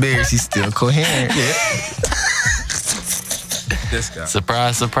on the Bears, he's still coherent. Yeah. This guy.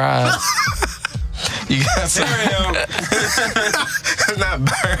 Surprise, surprise. You got some. Not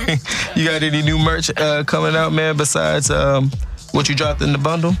Barry. You got any new merch coming out, man? Besides what you dropped in the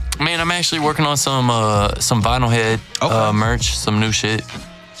bundle? Man, I'm actually working on some Vinyl Head merch, some new shit.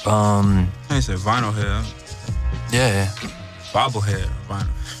 I said vinyl head. Yeah. Bobblehead vinyl.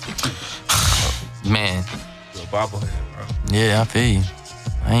 Man. Yo, bobblehead, bro. Yeah, I feel you.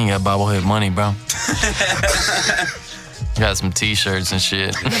 I ain't got bobblehead money, bro. Got some t-shirts and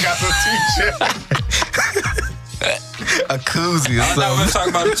shit. Got some t-shirt. A koozie or I thought we something. were talking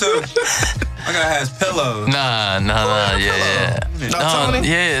about it too. I gotta have pillows. Nah, yeah. No, Tony?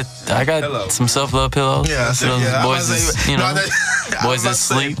 Yeah, I got Pillow. some self-love pillows. Yeah, I said, Those yeah. boys is, you know, boys that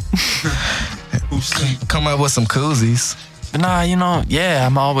sleep. Who sleep? Come up with some koozies. But nah, you know, yeah,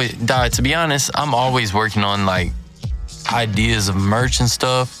 I'm always, to be honest, I'm always working on like ideas of merch and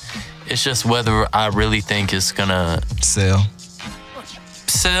stuff. It's just whether I really think it's gonna Sell.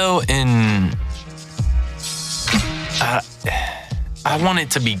 and I want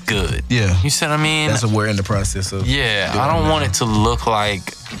it to be good. Yeah. You see what I mean? That's what we're in the process of. Yeah, I don't want it to look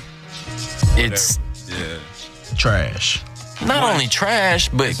like it's Yeah. Trash. not only trash,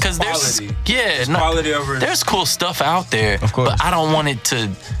 but because there's quality. Quality over. there's cool stuff out there. Of course. But I don't want it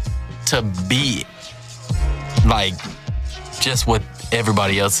to be like just what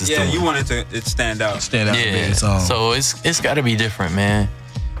everybody else is Yeah, doing. you want it to stand out. Stand out to be Yeah, its own. so it's got to be different, man.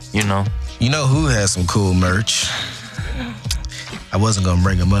 You know You know who has some cool merch? I wasn't gonna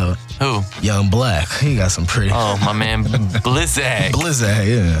bring him up. who? Young Black. He got some pretty. Oh, my man Blizzak. Blizzard,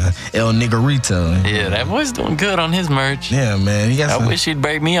 yeah. El Nigarito. Yeah, that boy's doing good on his merch. Yeah, man. He got I some. wish he'd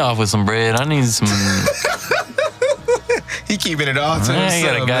break me off with some bread. I need some. He keeping it all to I ain't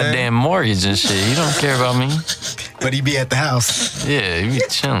got a himself, man. goddamn mortgage and shit. He don't care about me. But he be at the house. Yeah, he be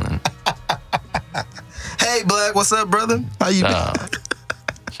chilling. Hey, Black, what's up, brother? How you Nah.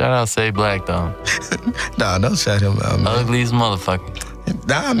 Shout out Say Black though. been? Nah, don't shout him out, man. Ugly as motherfucker.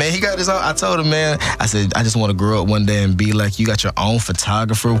 Nah, man, he got his own. I told him, man, I said, I just want to grow up one day and be like you. Got your own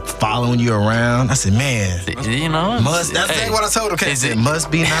photographer following you around. I said, man, You know, that's exactly what I told him. Okay, I said, it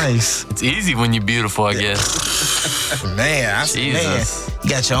must be nice. It's easy when you're beautiful, I guess. Man, I said, man, Jesus. you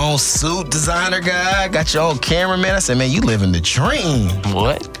got your own suit designer guy, got your own cameraman. I said, man, you living the dream.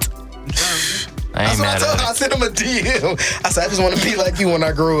 What? I ain't That's what I mad told him. I at it. sent him a DM. I said, I just want to be like you when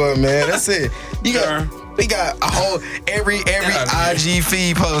I grew up, man. That's it. You got, we got a whole every IG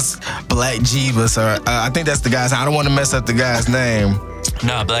feed post Black Jeebus, or I think that's the guy's. I don't want to mess up the guy's name.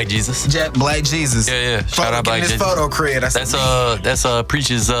 Nah, Black Jesus. Black Jesus. Yeah. Shout out Black his Jesus. photo cred. I said, That's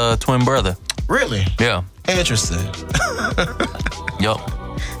Preach's twin brother. really Yeah. interesting. Yup.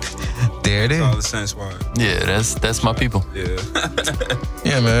 There it All is. the sense why. Yeah, that's my people. Yeah.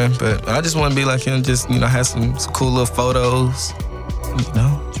 Yeah, man. But I just want to be like him. Just have some cool little photos. You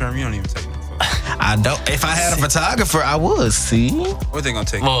know. Term, you don't even take no photos. I don't. If I had a photographer, I would. See. What they gonna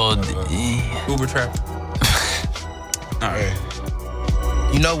take? Well, Uber traffic. All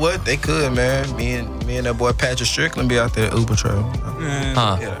right. You know what? They could, man. Me and that boy Patrick Strickland be out there Uber trail.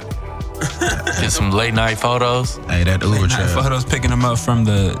 Huh. Yeah. get some late night photos. Hey, that Uber Night trap. photos picking them up from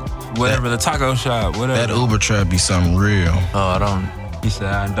the whatever the taco shop, whatever. That Uber trap be something real. Oh, I don't He said,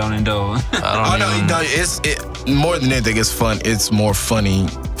 I don't indulge. I Oh don't even. no, it's more than anything. It's fun. It's more funny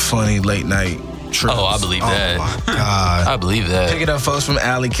late night trips. Oh, I believe that. Oh my god. I believe that. Picking up folks from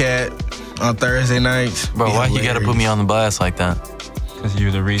Alley Cat on Thursday nights. Bro, why you gotta put me on the blast like that? Because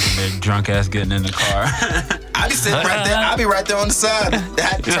you're the reason they're drunk ass getting in the car. I be sitting right there. I be right there on the side.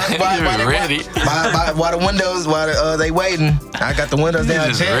 Ready. While the windows, while they waiting. I got the windows You down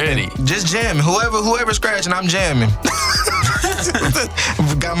just jamming. ready. Just jamming. Whoever scratching, I'm jamming.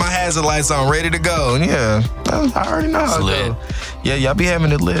 Got my hazard lights on, ready to go. Yeah, I already know how It's it lit. go. Yeah, y'all be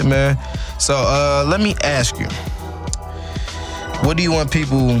having it lit, man. So let me ask you. What do you want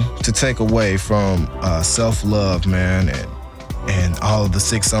people to take away from self-love, man, and all of the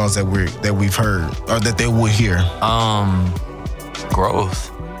 6 songs that we've heard or that they will hear?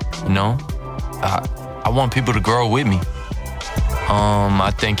 Growth. You know? I want people to grow with me.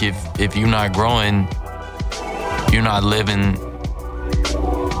 I think if you're not growing, you're not living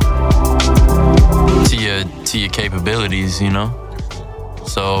to your capabilities, you know?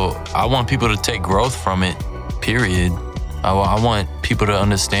 So I want people to take growth from it, period. I want people to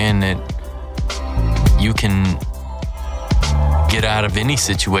understand that you can get out of any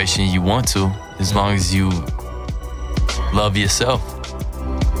situation you want to, as long as you love yourself.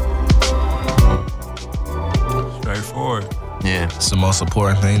 Straightforward. Yeah. It's the most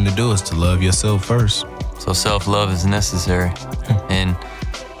important thing to do is to love yourself first. So self-love is necessary. And,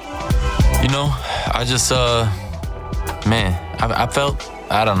 you know, I just, man, I felt,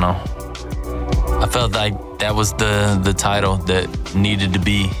 I don't know. I felt like that was the title that needed to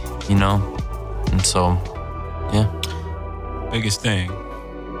be, you know? And so, yeah. Biggest thing,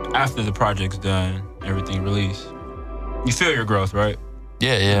 after the project's done, everything released, you feel your growth, right?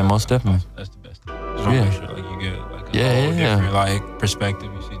 Yeah, most definitely. That's the best thing. Just wanna make sure, like, you get like a Yeah, whole yeah. different like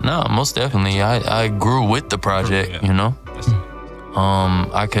perspective. You see. No, most definitely. I grew with the project, Yeah. you know? That's it.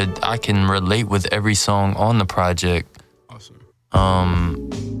 I can relate with every song on the project. Awesome.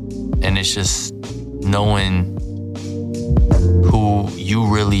 And it's just knowing who you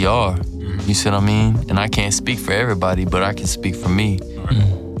really are. You see what I mean? And I can't speak for everybody, but I can speak for me.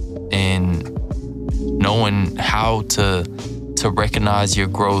 And knowing how to recognize your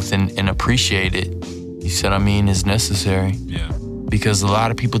growth and appreciate it, you see what I mean, is necessary. Yeah. Because a lot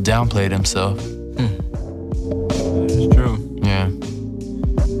of people downplay themselves. It's true. Yeah.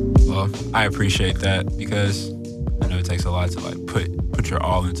 Well, I appreciate that because I know it takes a lot to like put your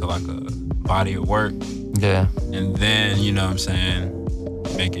all into like a body of work. Yeah. And then, you know what I'm saying,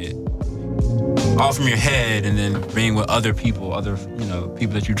 make it all from your head and then being with other people,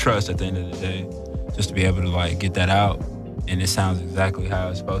 people that you trust at the end of the day, just to be able to like get that out. And it sounds exactly how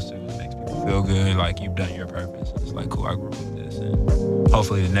it's supposed to. It makes people feel good, like you've done your purpose. It's like, cool, I grew with this. And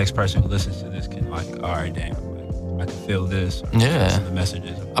hopefully the next person who listens to this can like, all right, damn, like, I can feel this. Or Yeah. listen to the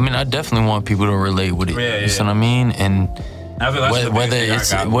messages. I mean, I definitely want people to relate with it. Yeah, you see what I mean? And I feel that's the whether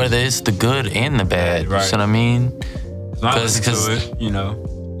biggest thing I got. whether it's the good and the bad, you Right. see what I mean? As long as I 'cause- listen to it, you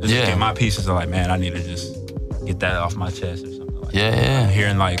know, just Yeah. get my pieces of like, man, I need to just get that off my chest or something like Yeah, that. yeah.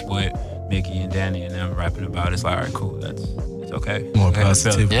 Hearing like what Mickey and Danny and them rapping about, it's like, all right, cool, it's okay. More It's okay to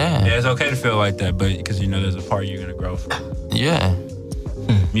positive. feel- Yeah. Yeah, it's okay to feel like that, but because you know there's a part you're gonna grow from. Yeah.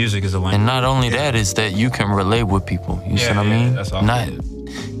 Music is a language. And not only that is that you can relate with people. You see what I mean? That's all. Not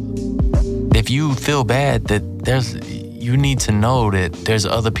if you feel bad that you need to know that there's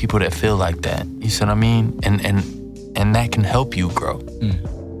other people that feel like that. You see what I mean? And that can help you grow.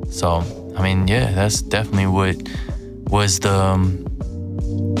 So I mean, yeah, that's definitely what was the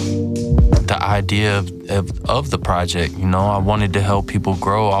idea of the project. You know, I wanted to help people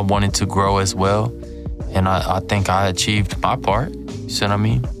grow. I wanted to grow as well, and I think I achieved my part. You see what I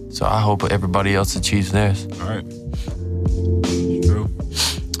mean? So I hope everybody else achieves theirs. All right. It's true.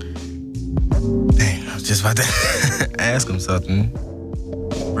 Dang, I was just about to ask him something.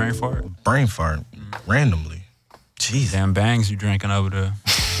 Brain fart. Brain fart randomly. Jeez. Damn bangs you drinking over there.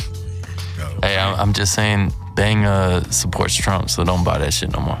 Hey, I'm just saying, Bang supports Trump, so don't buy that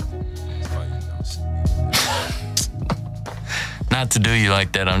shit no more. Not to do you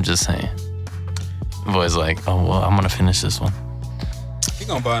like that, I'm just saying. Boy's like, oh, well, I'm gonna finish this one. You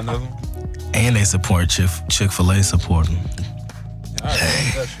gonna buy another one? And they support Chick-fil-A support him. I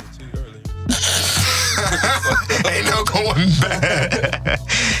already that shit too early. Ain't no going back.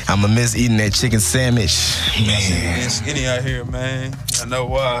 I'ma miss eating that chicken sandwich. Man. Being skinny out here, man. I know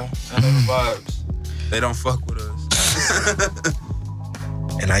why. I know the vibes. They don't fuck with us.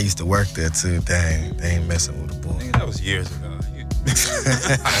 And I used to work there too. Dang, they ain't messing with the boy. Nigga, that was years ago.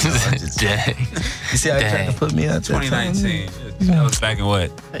 Dang. You see how he tried Dang. to put me out there? 2019. That was back in what?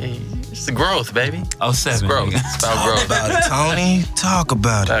 Hey, it's the growth, baby. 07. It's growth. nigga. It's about growth. About it, Tony. Talk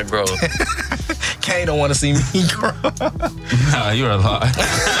about it. About growth. Kane don't want to see me grow. Nah, you're a lot.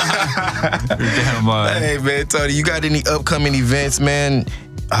 You're damn lying. Hey man, Tony, you got any upcoming events, man?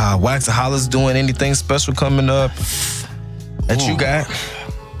 Waxaholics doing anything special coming up that you Ooh. got?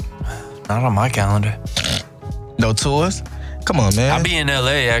 Not on my calendar. No tours? Come on, man. I'll be in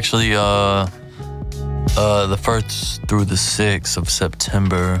LA actually the 1st through the 6th of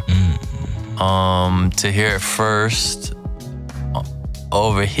September. To hear it first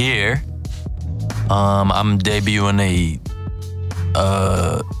over here. I'm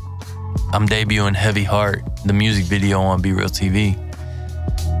debuting Heavy Heart, the music video on Be Real TV.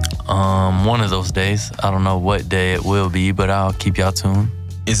 One of those days. I don't know what day it will be, but I'll keep y'all tuned.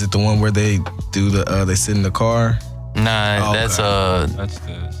 Is it the one where they do they sit in the car? Nah, Oh, that's That's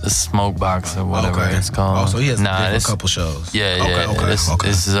the Smoke Box or whatever it's called. Oh, so he has a it's, couple shows. Yeah, Okay.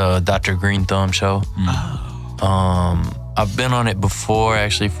 This is a Dr. Green Thumb show. I've been on it before,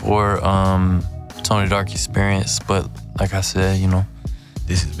 actually, for Tony Dark Experience, but like I said, you know,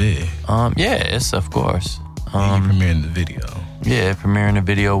 This is big. yes, of course. You premiering the video. Yeah, premiering the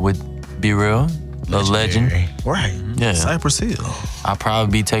video with Be Real, the legend. Right. Yeah. Cypress Hill. I'll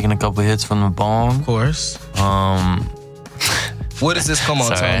probably be taking a couple hits from the bong. Of course. What does this come on,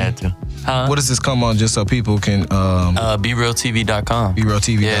 Sorry, Tony? I had to. Huh? What does this come on just so people can BeRealTV.com.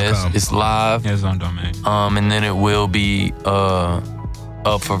 BeRealTV.com. Yeah, it's live. Yeah, it's on domain. And then it will be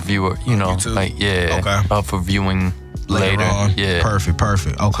up for viewer, YouTube? like Okay. up for viewing later. on. Yeah.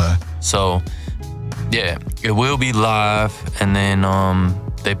 Perfect. Okay. So, yeah, it will be live, and then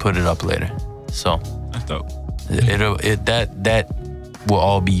they put it up later. So That's dope. that will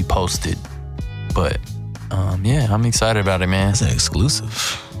all be posted. But yeah, I'm excited about it, man. That's an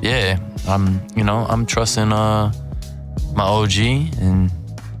exclusive. Yeah, I'm trusting my OG, and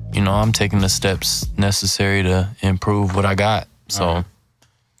I'm taking the steps necessary to improve what I got. So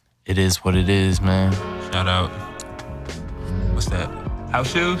it is what it is, man. Shout out. What's that?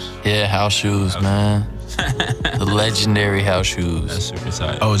 House shoes? Yeah, house shoes, man. The legendary house shoes. That's super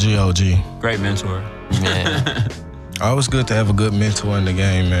tight. OG. Great mentor. Yeah. Always good to have a good mentor in the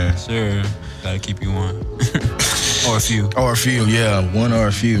game, man. Sure. Gotta keep you one. Or a few. Or a few, yeah. One or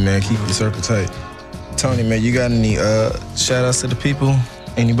a few, man. Keep the circle tight. Tony, man, you got any shout outs to the people?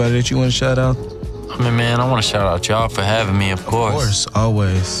 Anybody that you want to shout out? I mean, man, I want to shout out y'all for having me, of course. Of course,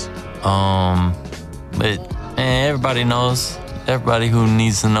 always. But man, everybody knows. Everybody who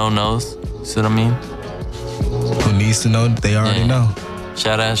needs to know knows. See what I mean? Who needs to know? They already know.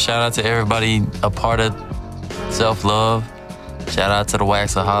 Shout out to everybody a part of Self Love. Shout out to the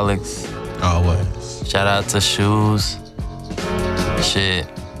Waxaholics. Always. Shout out to Shoes. Shit,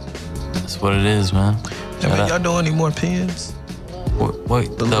 that's what it is, man. Hey, man, y'all doing any more pins?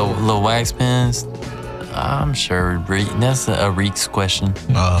 What the little wax pins? I'm sure that's a Reeks question.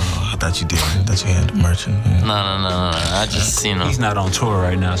 Oh, I thought you did. I thought you had the merchant. Yeah. No. I just seen him. He's not on tour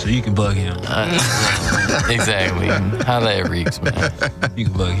right now, so you can bug him. Exactly. Holla at Reeks, man. You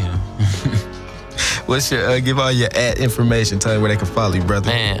can bug him. What's your give all your information? Tell me where they can follow you, brother.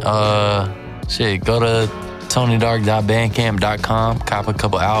 Man, shit, go to TonyDark.bandcamp.com, cop a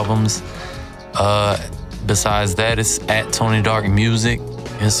couple albums. Besides that, it's at Tony Dark Music,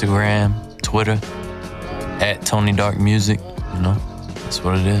 Instagram, Twitter, at Tony Dark Music. That's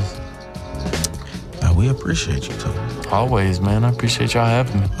what it is. We appreciate you, Tony. Always, man. I appreciate y'all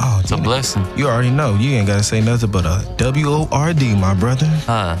having me. Oh, it's a blessing. You already know. You ain't gotta say nothing but a WORD, my brother.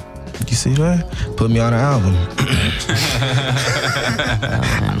 Huh? You see that? Put me on the album.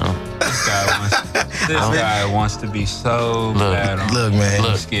 This guy wants to be so bad on Look, man.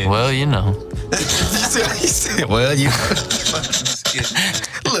 Look, well, You see what he said? Well, you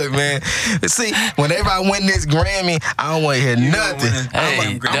Look, man. See, whenever I win this Grammy, I don't want to hear nothing.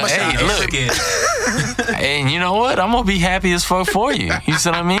 Hey, look. And you know what? I'm gonna be happy as fuck for you. You see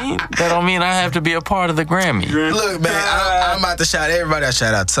what I mean? That don't mean I have to be a part of the Grammy. Look, man, I'm about to shout everybody. I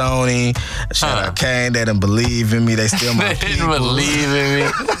shout out Tony. I shout out Kane. They didn't believe in me. They still my They people. didn't believe in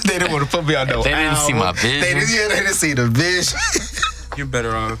me. They didn't want to put me on no They didn't see my vision. They didn't see the vision. You're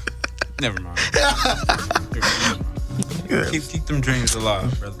better off. Never mind. Keep them dreams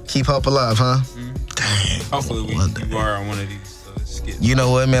alive, brother. Keep hope alive, huh? Dang. Hopefully you are on one of these skits. You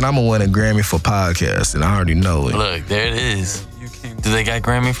know what, man? I'm gonna win a Grammy for podcasting. I already know it. Look, there it is. You can't. Do they got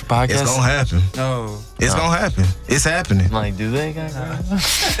Grammy for podcasts? It's gonna happen. No. It's gonna happen. It's happening. Like, do they got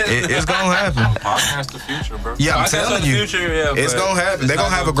Grammy? It's gonna happen. Podcast the future, bro. Yeah, I'm telling you. It's gonna happen. They're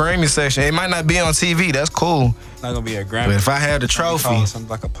gonna have a Grammy section. It might not be on TV. That's cool. It's not gonna be a Grammy. But if I had the trophy, something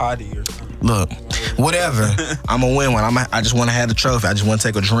like a potty or something. look, whatever, I'm gonna win one. I just want to have the trophy. I just want to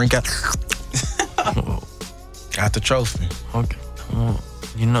take a drink out. Got the trophy. Okay.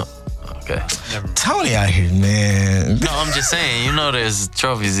 Okay. Never mind. Tony out here, man. No, I'm just saying. There's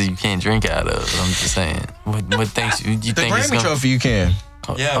trophies that you can't drink out of. I'm just saying. What things you The think it's Grammy gonna? trophy you can.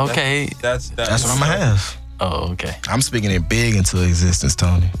 Yeah. Okay. That's That's what I'm gonna have. Oh, okay. I'm speaking it big into existence,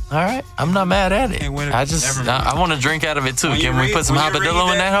 Tony. All right. I'm not mad at it. Can't win it. I just Never mind. I want to drink out of it too. When you Can we read- put some when you Habadillo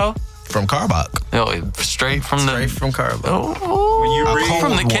read in that hoe? From Carbach. Oh, straight from the Carbach. Oh, When you read-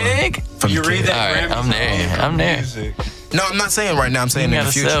 from the cold keg. From You the read kid. that All right, Grammy I'm there. song I'm there. music. No, I'm not saying right now. I'm You saying in the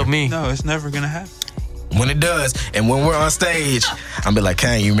gotta future. sell me. No, it's never gonna happen. When it does, and when we're on stage, I'm be like,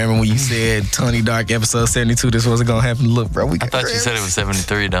 Kanye, you remember when you said Tony Dark episode 72, this wasn't gonna happen? Look, bro, we I got thought you said it was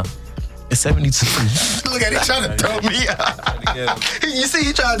 73 though. It's 72. Look at it trying to throw me out. You see,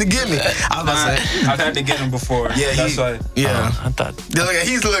 he tried to get me. I was about to say, I've had to get him before. yeah, That's why. yeah. I thought. Look at,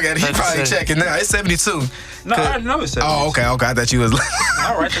 he's looking at it. He That's probably it. checking now. It's 72. No, I already know it's 70. Oh, okay. I thought you was like,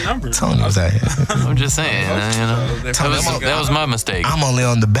 I'll write the numbers. Tony was out here. I'm just saying. Tony, That was my mistake. I'm only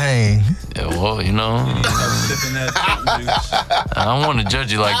on the bang. Yeah, well, Sipping that juice. I don't want to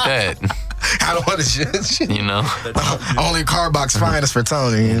judge you like that. I don't want to shit. You know? Only car box finest for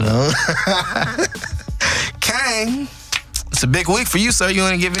Tony, you know? Kang, it's a big week for you, sir. You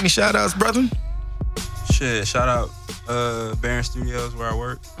want to give any shout outs, brother? Shit, shout out Barron Studios where I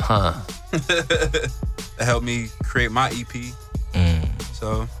work. Huh. That helped me create my EP.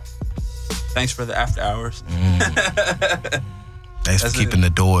 So, thanks for the after hours. Thanks for keeping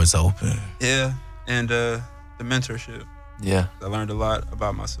the doors open. Yeah, and the mentorship. Yeah. I learned a lot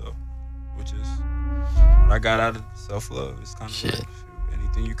about myself, which is what I got out of self-love. It's kind of like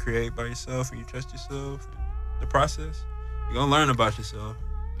anything you create by yourself and you trust yourself, and the process, you're going to learn about yourself.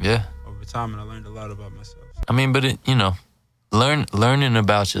 Yeah. Over time, and I learned a lot about myself. I mean, but learning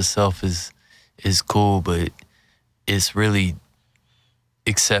about yourself is cool, but it's really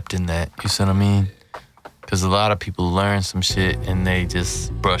accepting that. You see what I mean? Because a lot of people learn some shit and they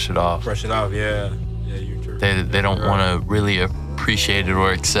just brush it off. Brush it off, yeah. Yeah, you're true. They don't want to really appreciate it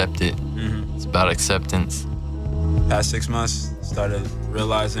or accept it. Mm-hmm. It's about acceptance. Past 6 months, started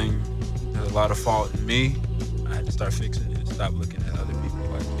realizing there's a lot of fault in me. I had to start fixing it. Stop looking at other people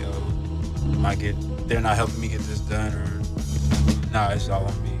like, yo, they're not helping me get this done, or nah, it's all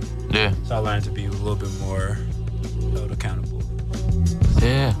on me. Yeah. So I learned to be a little bit more held accountable.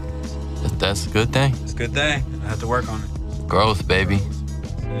 Yeah. That's a good thing. It's a good thing. I have to work on it. Growth, baby.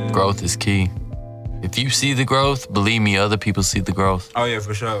 Yeah. Growth is key. If you see the growth, believe me, other people see the growth. Oh, yeah,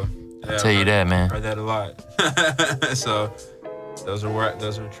 for sure. Yeah, I'll tell you that, man. I heard that a lot. So those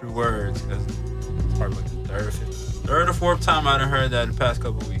are true words, because it's probably like the third or fourth time I done heard that in the past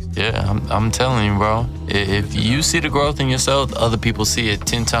couple of weeks. Yeah, I'm telling you, bro. If you see the growth in yourself, other people see it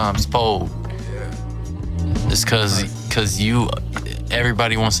 10 times fold. Yeah. It's because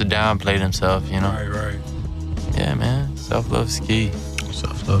everybody wants to downplay themselves, you know? Right. Yeah, man. Self-love is key.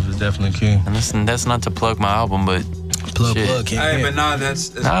 Self-love is definitely key. And listen, that's not to plug my album, but plug. Hey, but nah, that's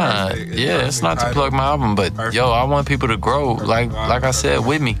perfect. It's not to plug my album, but perfect. Yo, I want people to grow, like I said,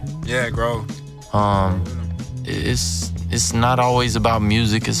 with me. Yeah, grow. It's not always about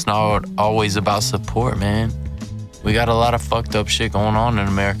music. It's not always about support, man. We got a lot of fucked up shit going on in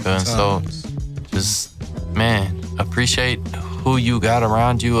America, and so just, man, appreciate who you got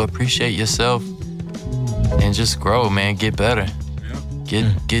around you. Appreciate yourself, and just grow, man. Get better. Get.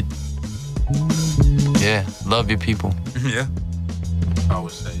 Yeah, love your people. Yeah. I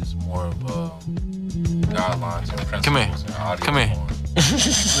would say it's more of guidelines and principles. Come here. Come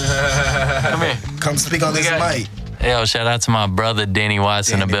here. Come speak on this mic. Yo, shout out to my brother Danny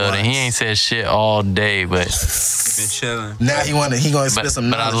Watts in the building. Watts. He ain't said shit all day, but Been chilling. Now he gonna spit some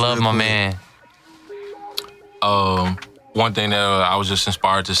knowledge. But I love my quick. man. One thing that I was just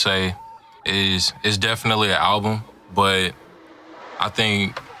inspired to say is it's definitely an album, but I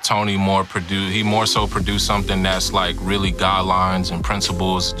think Tony more so produced something that's like really guidelines and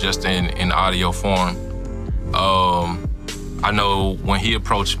principles just in audio form. I know when he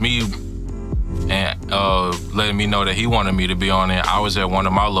approached me and letting me know that he wanted me to be on it, I was at one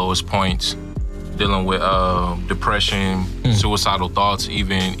of my lowest points, dealing with depression, suicidal thoughts,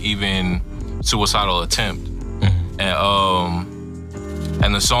 even suicidal attempt.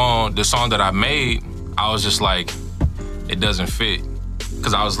 And the song that I made, I was just like, it doesn't fit.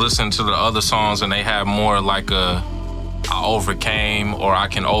 Because I was listening to the other songs and they had more like I overcame or I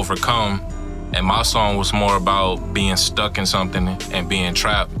can overcome. And my song was more about being stuck in something and being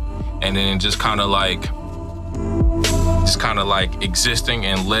trapped. And then just kind of like existing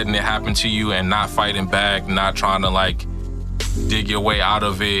and letting it happen to you and not fighting back, not trying to like dig your way out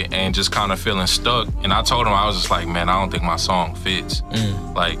of it and just kind of feeling stuck. And I told him, I was just like, man, I don't think my song fits.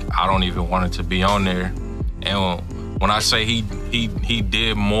 Like, I don't even want it to be on there. And when I say he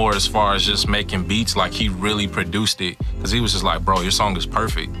did more as far as just making beats, like he really produced it. Cause he was just like, bro, your song is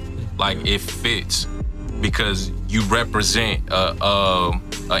perfect. Like it fits because you represent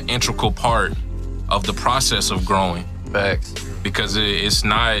an integral part of the process of growing. Facts. Because it's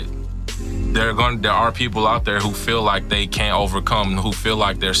not, there are people out there who feel like they can't overcome, who feel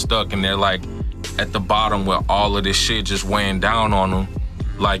like they're stuck and they're like at the bottom with all of this shit just weighing down on them.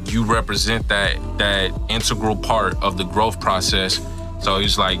 Like you represent that integral part of the growth process. So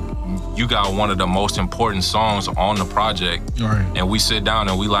he's like, you got one of the most important songs on the project. Right. And we sit down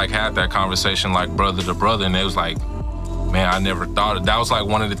and we like had that conversation like brother to brother. And it was like, man, I never thought of that. Was like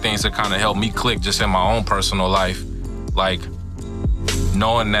one of the things that kind of helped me click just in my own personal life. Like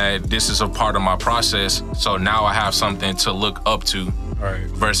knowing that this is a part of my process. So now I have something to look up to. Right.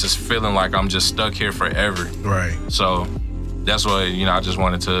 Versus feeling like I'm just stuck here forever. Right. So that's what, I just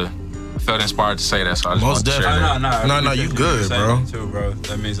wanted to, I felt inspired to say that, so I just Most wanted to share that. No, you good, bro. Too, bro.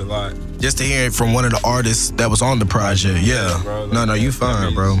 That means a lot. Just to hear it from one of the artists that was on the project, yeah. Bro, No, you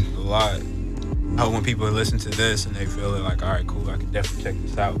fine, bro. A lot. I hope when people listen to this and they feel it like, all right, cool, I can definitely check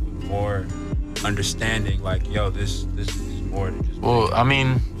this out with more understanding. Like, yo, this is more than just. Well, I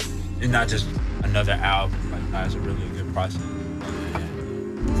mean, it's not just another album. Like, nah, it's a really good process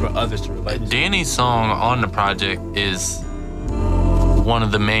for others to relate to. Danny's song on the project is one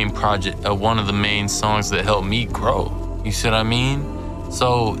of the main songs that helped me grow. You see what I mean?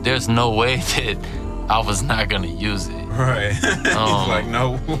 So there's no way that I was not gonna use it. Right. He's like,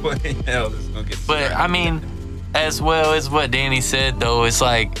 no way, hell, this is gonna get. But I mean, as well as what Danny said though, it's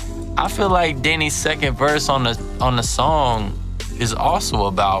like I feel like Danny's second verse on the song is also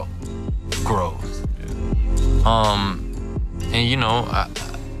about growth. And you know, I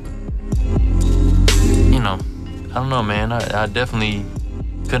don't know, man. I definitely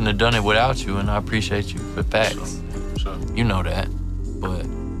couldn't have done it without you, and I appreciate you for facts. Sure. You know that. But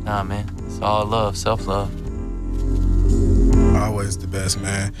nah, man, it's all love, self-love. Always the best,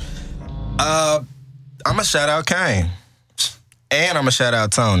 man. I'm going to shout out Kane. And I'm going to shout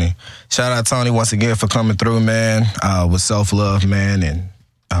out Tony. Shout out Tony once again for coming through, man, with Self-Love, man, and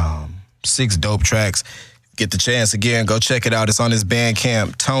 6 dope tracks. Get the chance again, go check it out. It's on his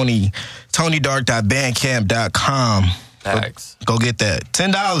Bandcamp, TonyDark.bandcamp.com. Facts. Go get that.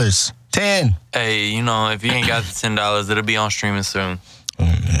 $10. 10. Hey, you know, if you ain't got the $10, it'll be on streaming soon.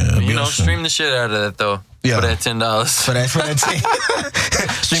 Yeah, You know, stream the shit out of that though. Yeah. For that $10. For that 10.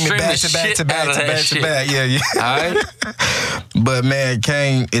 Stream it back to back. Yeah. All right. But man,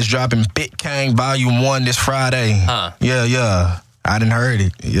 Kane is dropping Bit Kane Volume 1 this Friday. Huh. Yeah. I didn't heard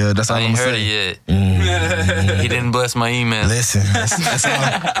it. Yeah, that's all I I'm ain't gonna heard say. it yet. He didn't bless my email. Listen, that's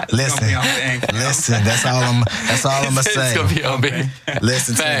all. Listen, that's all I'm gonna say. It's gonna be on me.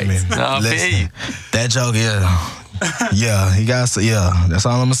 Listen to me. Facts. No, I feel Listen. you. That joke, yeah, he got. Yeah, that's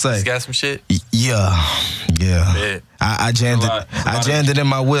all I'm gonna say. He's got some shit. Yeah. Yeah. I jammed it in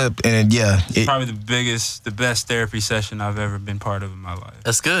my whip, and It's probably the best therapy session I've ever been part of in my life.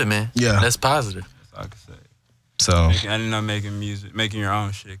 That's good, man. Yeah. That's positive. That's all I can say. So I didn't know making music, making your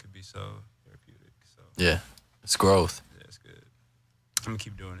own shit could be so therapeutic. So Yeah. It's growth. yeah, it's good. I'm gonna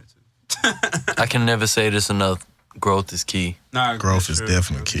keep doing it too. I can never say this enough. Growth is key. Nah, Growth that's is true.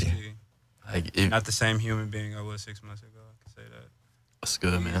 definitely Growth is key. Like, Not the same human being I was 6 months ago. I can say that. it's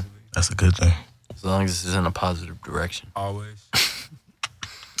good, man. Easily. that's a good thing. As long as it's in a positive direction. Always.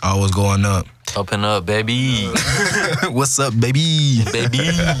 Always going up. Up and up, baby. What's up, baby?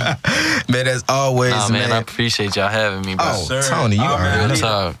 Baby. Man, as always, Nah, man, I appreciate y'all having me, bro. Oh, Sir. Tony, you already man, know. That's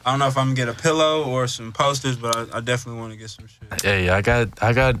all. I don't know if I'm gonna get a pillow or some posters, but I definitely want to get some shit. Hey, I got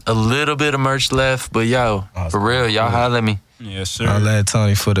a little bit of merch left, but yo, for real, y'all holler at me. Yes, sir. I'll let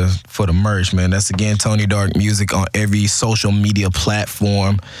Tony for the merch, man. That's again Tony Dark Music on every social media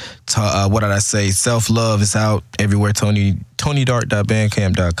platform. What did I say? Self-Love is out everywhere.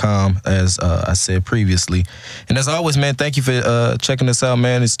 TonyDark.bandcamp.com, as I said previously. And as always, man, thank you for checking us out,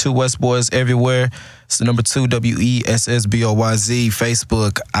 man. It's 2 West Boys everywhere. It's the number 2 WESSBOYZ,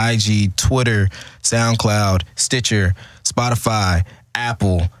 Facebook, IG, Twitter, SoundCloud, Stitcher, Spotify,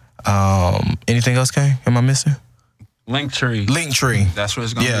 Apple. Anything else, Kane? Am I missing? Linktree. That's what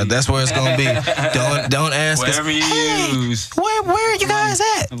it's gonna be. Yeah, that's where it's gonna be. Don't ask us. Whatever you use. Where are you guys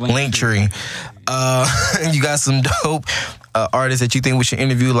at? Linktree. You got some dope artists that you think we should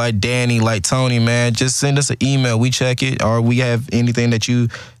interview, like Danny, like Tony, man. Just send us an email. We check it. Or we have anything that you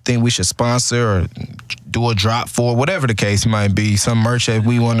think we should sponsor or do a drop for, whatever the case might be. Some merch that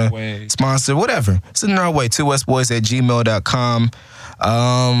we want to sponsor, whatever. Send it our way. 2westboys@gmail.com.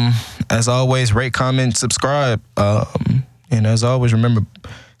 As always, rate, comment, subscribe. And as always, remember,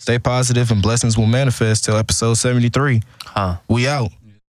 stay positive and blessings will manifest till episode 73. Huh. We out.